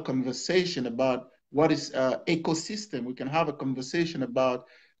can have a conversation about what is ecosystem. We can have a conversation about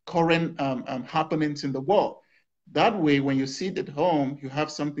current happenings in the world. That way, when you sit at home, you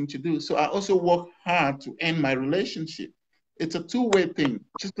have something to do. So I also work hard to end my relationship. It's a two-way thing,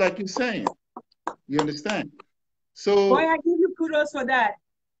 just like you're saying. You understand? So, boy, I give you kudos for that.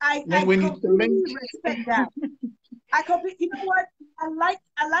 I completely respect that. You know what?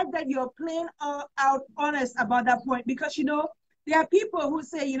 I like that you're plain out honest about that point, because there are people who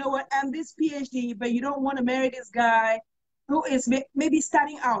say, you know what, I'm this PhD, but you don't want to marry this guy who is maybe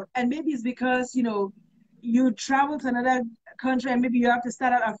starting out, and maybe it's because you travel to another country and maybe you have to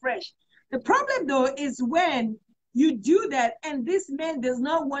start out afresh. The problem though is when you do that and this man does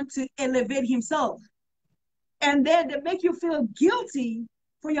not want to elevate himself, and then they make you feel guilty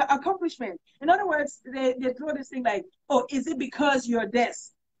for your accomplishment. In other words, they throw this thing like, oh, is it because you're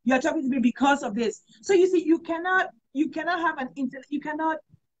this? You're talking to me because of this. So you see, you cannot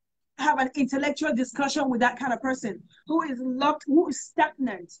have an intellectual discussion with that kind of person who is locked, who is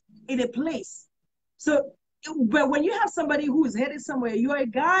stagnant in a place. So, but when you have somebody who is headed somewhere, you're a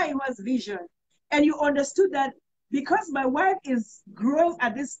guy who has vision, and you understood that because my wife is growing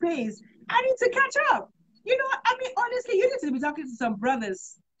at this pace, I need to catch up. You know, I mean, honestly, you need to be talking to some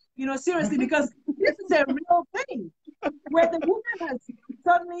brothers, you know, seriously, because this is a real thing where the woman has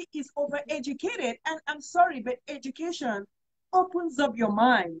suddenly is overeducated. And I'm sorry, but education opens up your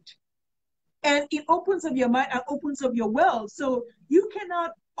mind, and it opens up your mind and opens up your world. So you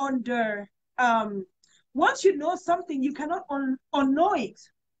cannot once you know something, you cannot unknow it.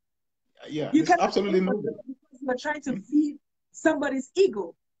 Yeah, You it's cannot absolutely no. because you're trying to feed somebody's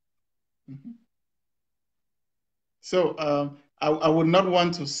ego. Mhm. So I would not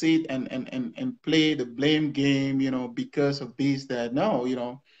want to sit and play the blame game, you know, because of this, that. No, you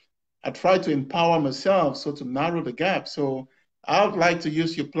know, I try to empower myself so to narrow the gap. So I would like to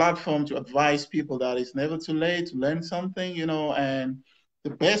use your platform to advise people that it's never too late to learn something, you know, and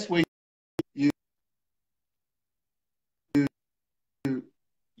the best way you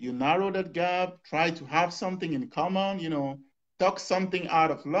you narrow that gap, try to have something in common, you know, talk something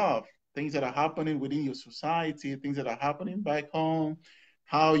out of love, things that are happening within your society, things that are happening back home,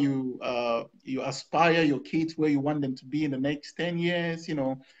 how you aspire your kids where you want them to be in the next 10 years, you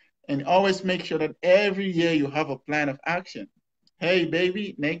know, and always make sure that every year you have a plan of action. Hey,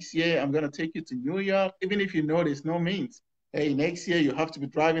 baby, next year I'm going to take you to New York, even if you know there's no means. Hey, next year you have to be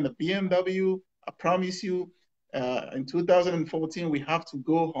driving a BMW. I promise you, in 2014, we have to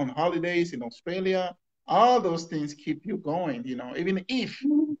go on holidays in Australia. All those things keep you going, you know, even if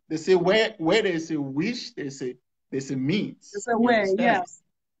they say where there's a wish, there's a means. It's a You way, understand? yes.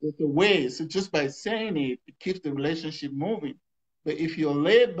 There's a way. So just by saying it, it keeps the relationship moving. But if you're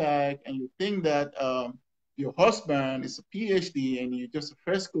laid back and you think that your husband is a PhD and you're just a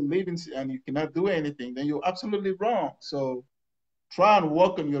first school living and you cannot do anything, then you're absolutely wrong. So try and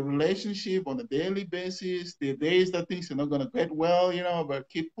work on your relationship on a daily basis. There are days that things are not going to get well, you know, but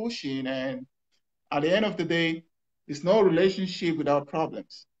keep pushing. And at the end of the day, there's no relationship without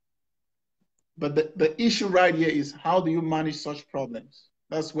problems. But the issue right here is how do you manage such problems?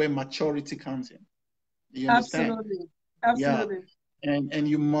 That's where maturity comes in. You understand? Absolutely. Yeah. Absolutely. And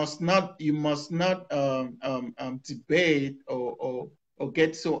you must not debate or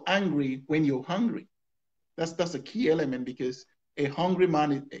get so angry when you're hungry. That's a key element because a hungry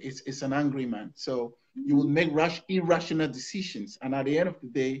man is an angry man. So you will make irrational decisions. And at the end of the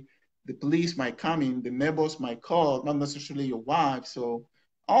day, the police might come in, the neighbors might call, not necessarily your wife. So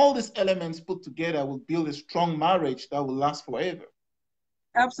all these elements put together will build a strong marriage that will last forever.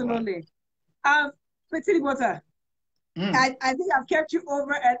 Right. Absolutely. Um, Petit Libota, Mm. I think I've kept you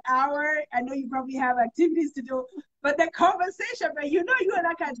over an hour. I know you probably have activities to do, but the conversation, man, you know you and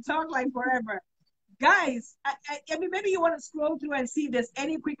I can talk like forever. Guys, I mean, maybe you want to scroll through and see if there's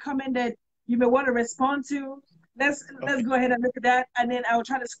any quick comment that you may want to respond to. Let's Okay. go ahead and look at that, and then I'll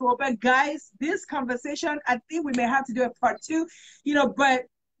try to scroll back. Guys, this conversation, I think we may have to do a part two, you know, but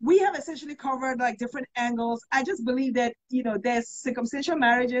we have essentially covered like different angles. I just believe that, you know, there's circumstantial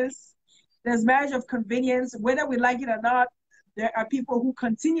marriages, there's marriage of convenience, whether we like it or not, there are people who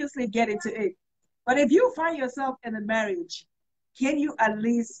continuously get into it. But if you find yourself in a marriage, can you at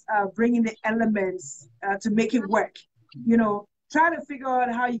least bring in the elements to make it work? You know, try to figure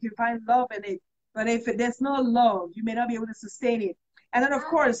out how you can find love in it. But if there's no love, you may not be able to sustain it. And then, of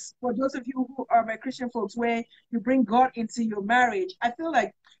course, for those of you who are my Christian folks, where you bring God into your marriage, I feel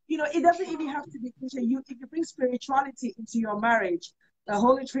like, you know, it doesn't even have to be Christian. If you bring spirituality into your marriage, the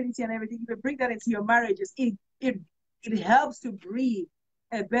Holy Trinity and everything, if you bring that into your marriages, it helps to breathe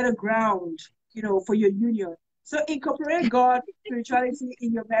a better ground, you know, for your union. So incorporate God, spirituality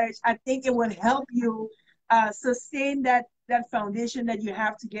in your marriage. I think it will help you sustain that foundation that you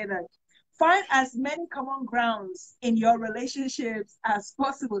have together. Find as many common grounds in your relationships as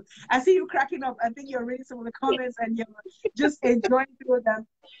possible. I see you cracking up. I think you're reading some of the comments and you're just enjoying through them.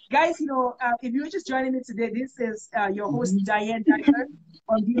 Guys, you know, if you're just joining me today, this is your host, Diane Diver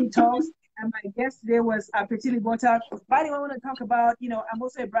on dDTalks. And my guest today was Petit Libota. By the way, I want to talk about, you know, I'm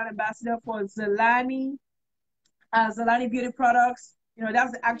also a brand ambassador for Zalani Beauty Products. You know,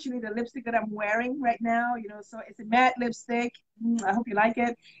 that's actually the lipstick that I'm wearing right now. You know, so it's a matte lipstick. I hope you like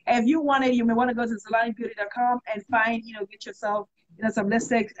it. And if you want it, you may want to go to ZalaniBeauty.com and find, you know, get yourself, you know, some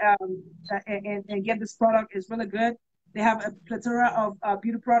lipstick and get this product. It's really good. They have a plethora of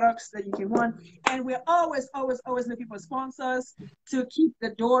beauty products that you can want. And we're always looking for sponsors to keep the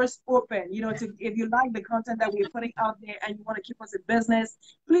doors open. You know, if you like the content that we're putting out there and you want to keep us in business,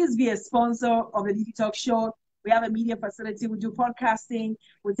 please be a sponsor of the dDTalks show. We have a media facility. We do podcasting.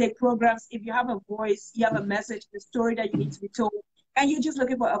 We take programs. If you have a voice, you have a message, a story that you need to be told, and you're just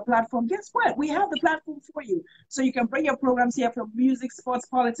looking for a platform, guess what? We have the platform for you. So you can bring your programs here from music, sports,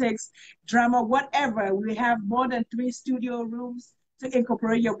 politics, drama, whatever. We have more than 3 studio rooms to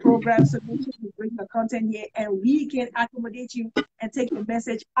incorporate your program. So make sure you bring the content here and we can accommodate you and take the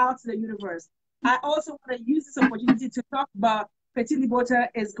message out to the universe. I also want to use this opportunity to talk about Petit Libota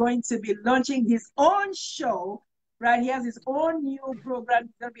is going to be launching his own show, right? He has his own new program.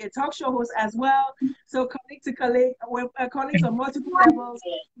 He's going to be a talk show host as well. So colleague to colleague, we're colleagues on multiple levels.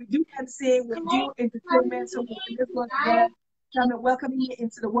 We do MC, we do entertainment, so we're in this one together. So I'm welcoming you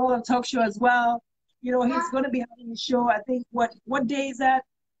into the world of talk show as well. You know, he's going to be having a show, I think, what day is that?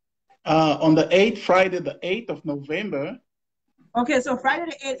 On the 8th, Friday, the 8th of November. Okay, so Friday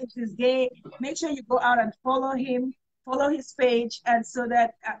the 8th is his day. Make sure you go out and follow him, follow his page, and so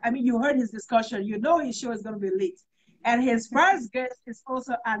that, I mean, you heard his discussion. You know his show is going to be lit. And his first guest is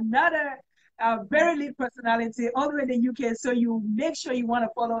also another very lit personality all the way in the UK. So you make sure you want to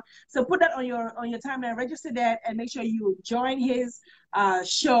follow. So put that on your timeline, register that, and make sure you join his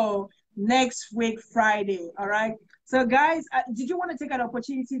show next week, Friday. All right. So guys, did you want to take an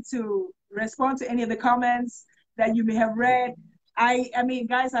opportunity to respond to any of the comments that you may have read? I mean,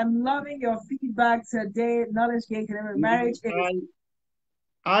 guys, I'm loving your feedback today. Knowledge gain can marriage.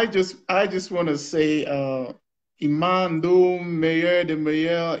 I just want to say, Iman do meilleur de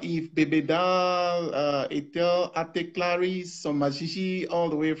meilleur Yves Bebedal, Etel Ate Clarice, Somajishi, all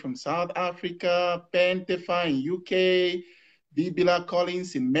the way from South Africa, Ben Tefa in UK, Bibila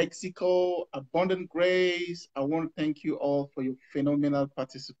Collins in Mexico, Abundant Grace. I want to thank you all for your phenomenal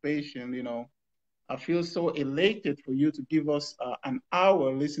participation. You know, I feel so elated for you to give us an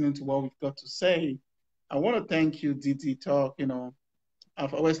hour listening to what we've got to say. I want to thank you, dDTalks. You know,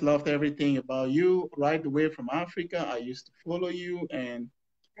 I've always loved everything about you. Right away from Africa, I used to follow you, and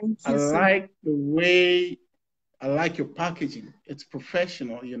I like the way, I like your packaging. It's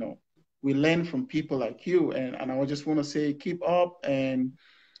professional, you know. We learn from people like you, and I just want to say, keep up, and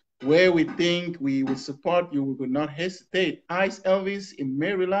where we think we will support you, we will not hesitate. Ice Elvis in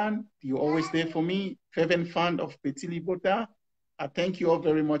Maryland, you're always there for me. Fervent fan of Petit Libota. I thank you all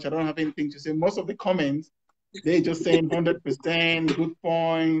very much. I don't have anything to say. Most of the comments, they just saying 100%, good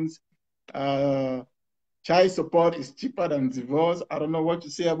points. Child support is cheaper than divorce. I don't know what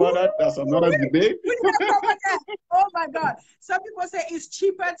to say about that. That's another debate. Oh my God. Some people say it's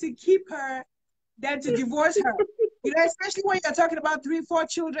cheaper to keep her than to divorce her. You know, especially when you're talking about 3, 4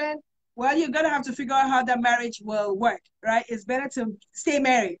 children. Well, you're gonna have to figure out how that marriage will work, right? It's better to stay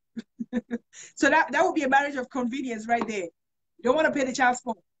married. So that would be a marriage of convenience right there. You don't want to pay the child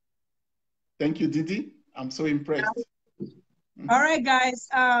support. Thank you, Didi. I'm so impressed. All right, guys.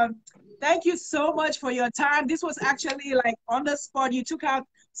 Thank you so much for your time. This was actually like on the spot. You took out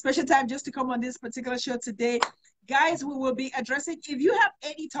special time just to come on this particular show today. Guys, we will be addressing, if you have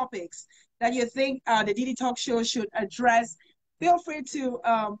any topics that you think the dDTalks show should address, feel free to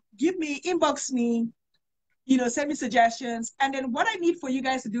give me, inbox me, you know, send me suggestions. And then what I need for you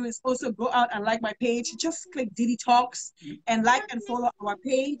guys to do is also go out and like my page. Just click dDTalks and like and follow our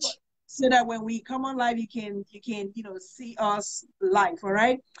page, so that when we come on live, you can you know, see us live. All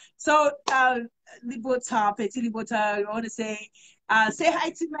right. So Libota, Petit Libota, I want to say hi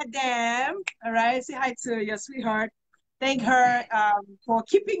to Madame. All right. Say hi to your sweetheart. Thank her for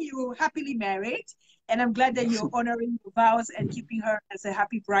keeping you happily married. And I'm glad that you're honoring your vows and keeping her as a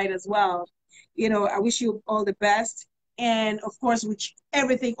happy bride as well. You know, I wish you all the best. And of course, with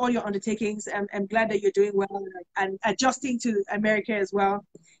everything, all your undertakings, I'm glad that you're doing well and adjusting to America as well.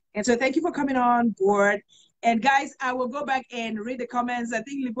 And so thank you for coming on board. And guys, I will go back and read the comments. I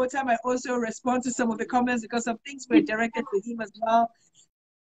think Libota might also respond to some of the comments because some things were directed to him as well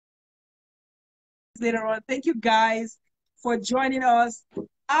later on. Thank you guys for joining us.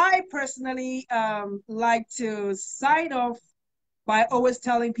 I personally like to sign off by always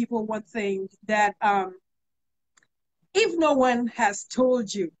telling people one thing, that if no one has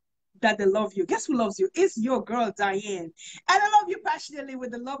told you that they love you, guess who loves you? It's your girl, Diane. And I love you passionately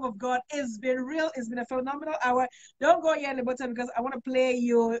with the love of God. It's been real. It's been a phenomenal hour. Don't go yet, Libota, because I want to play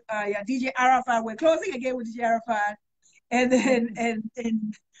you DJ Arafat. We're closing again with DJ Arafat. And then,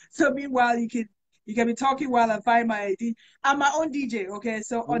 and so meanwhile, you can be talking while I find my I'm my own DJ, okay?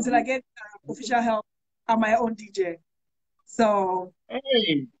 So until I get official help, I'm my own DJ. So.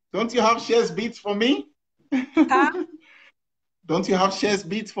 Hey, don't you have shares beats for me? Huh? Don't you have shares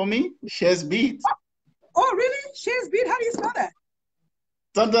beats for me? Shares beats. Oh, really? Shares beat? How do you spell that?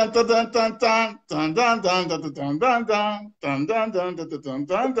 Dun dun dun dun dun dun dun dun dun dun dun dun dun dun dun dun dun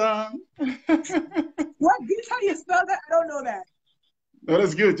dun dun. What? Did how you spell that? I don't know that. No,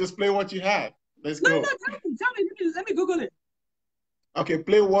 that's good. Just play what you have. Let's No, go. tell me. Let me Google it. Okay,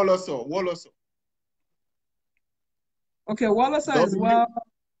 play Woloso. Woloso. Okay, Wallace as W well.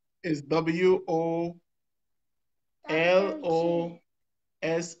 is WOLOSO.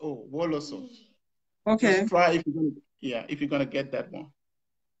 Woloso. Okay. Just try if you're gonna get that one.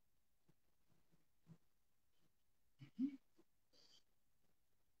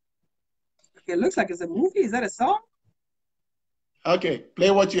 Okay, it looks like it's a movie. Is that a song? Okay,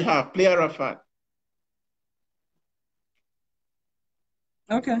 play what you have. Play Arafat.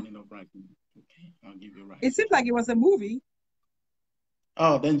 Okay. Okay, I'll give you right. It seems like it was a movie.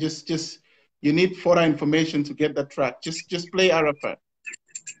 Oh, then just you need further information to get that track. Just play Arafat.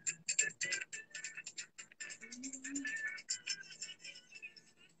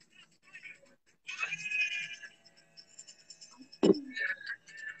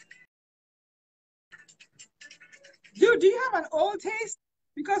 Dude, do you have an old taste?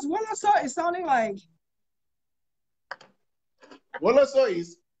 Because Wallace is sounding like. Woloso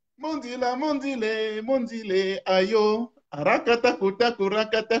is Mundile, ayo. Arakata kuta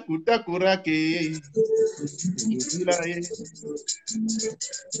kurake.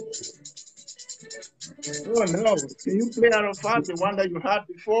 Oh no. Can you play Arafat, the one that you had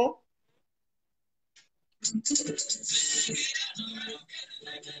before?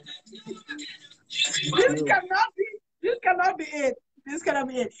 This cannot be it. This cannot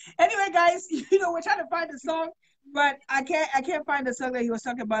be it. Anyway, guys, we're trying to find the song, but I can't find the song that he was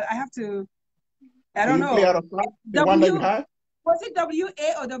talking about. I have to. I don't know. Can you play Arafat, the one that you have? Was it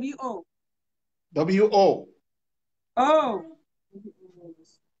W-A or W-O? W-O. Oh.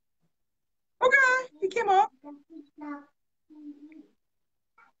 Okay, he came up.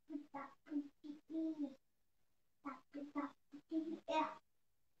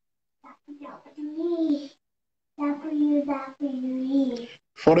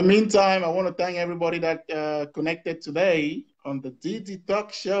 For the meantime, I want to thank everybody that connected today on the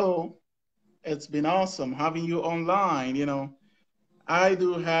dDTalks show. It's been awesome having you online. I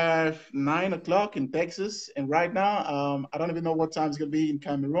do have 9 o'clock in Texas, and right now, I don't even know what time it's going to be in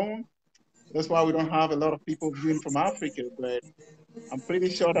Cameroon. That's why we don't have a lot of people viewing from Africa, but I'm pretty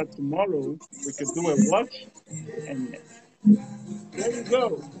sure that tomorrow we could do a watch, and there you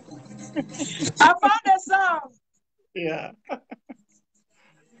go. I found that song. Yeah.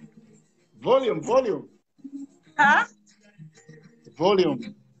 Volume. Huh?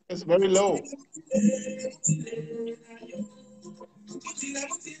 Volume. It's very low.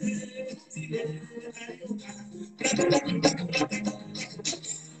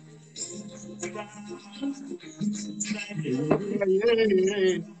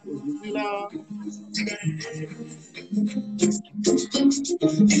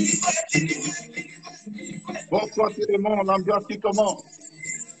 Bonsoir tout le monde, l'ambiance qui commence.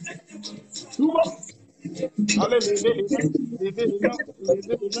 Tout bon. Allez, levez les mains, levez les mains,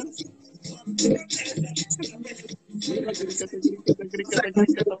 levez les mains.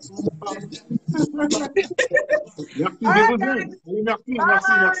 Merci de revenir.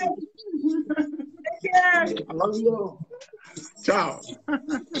 Merci. Take care. I love you. Ciao.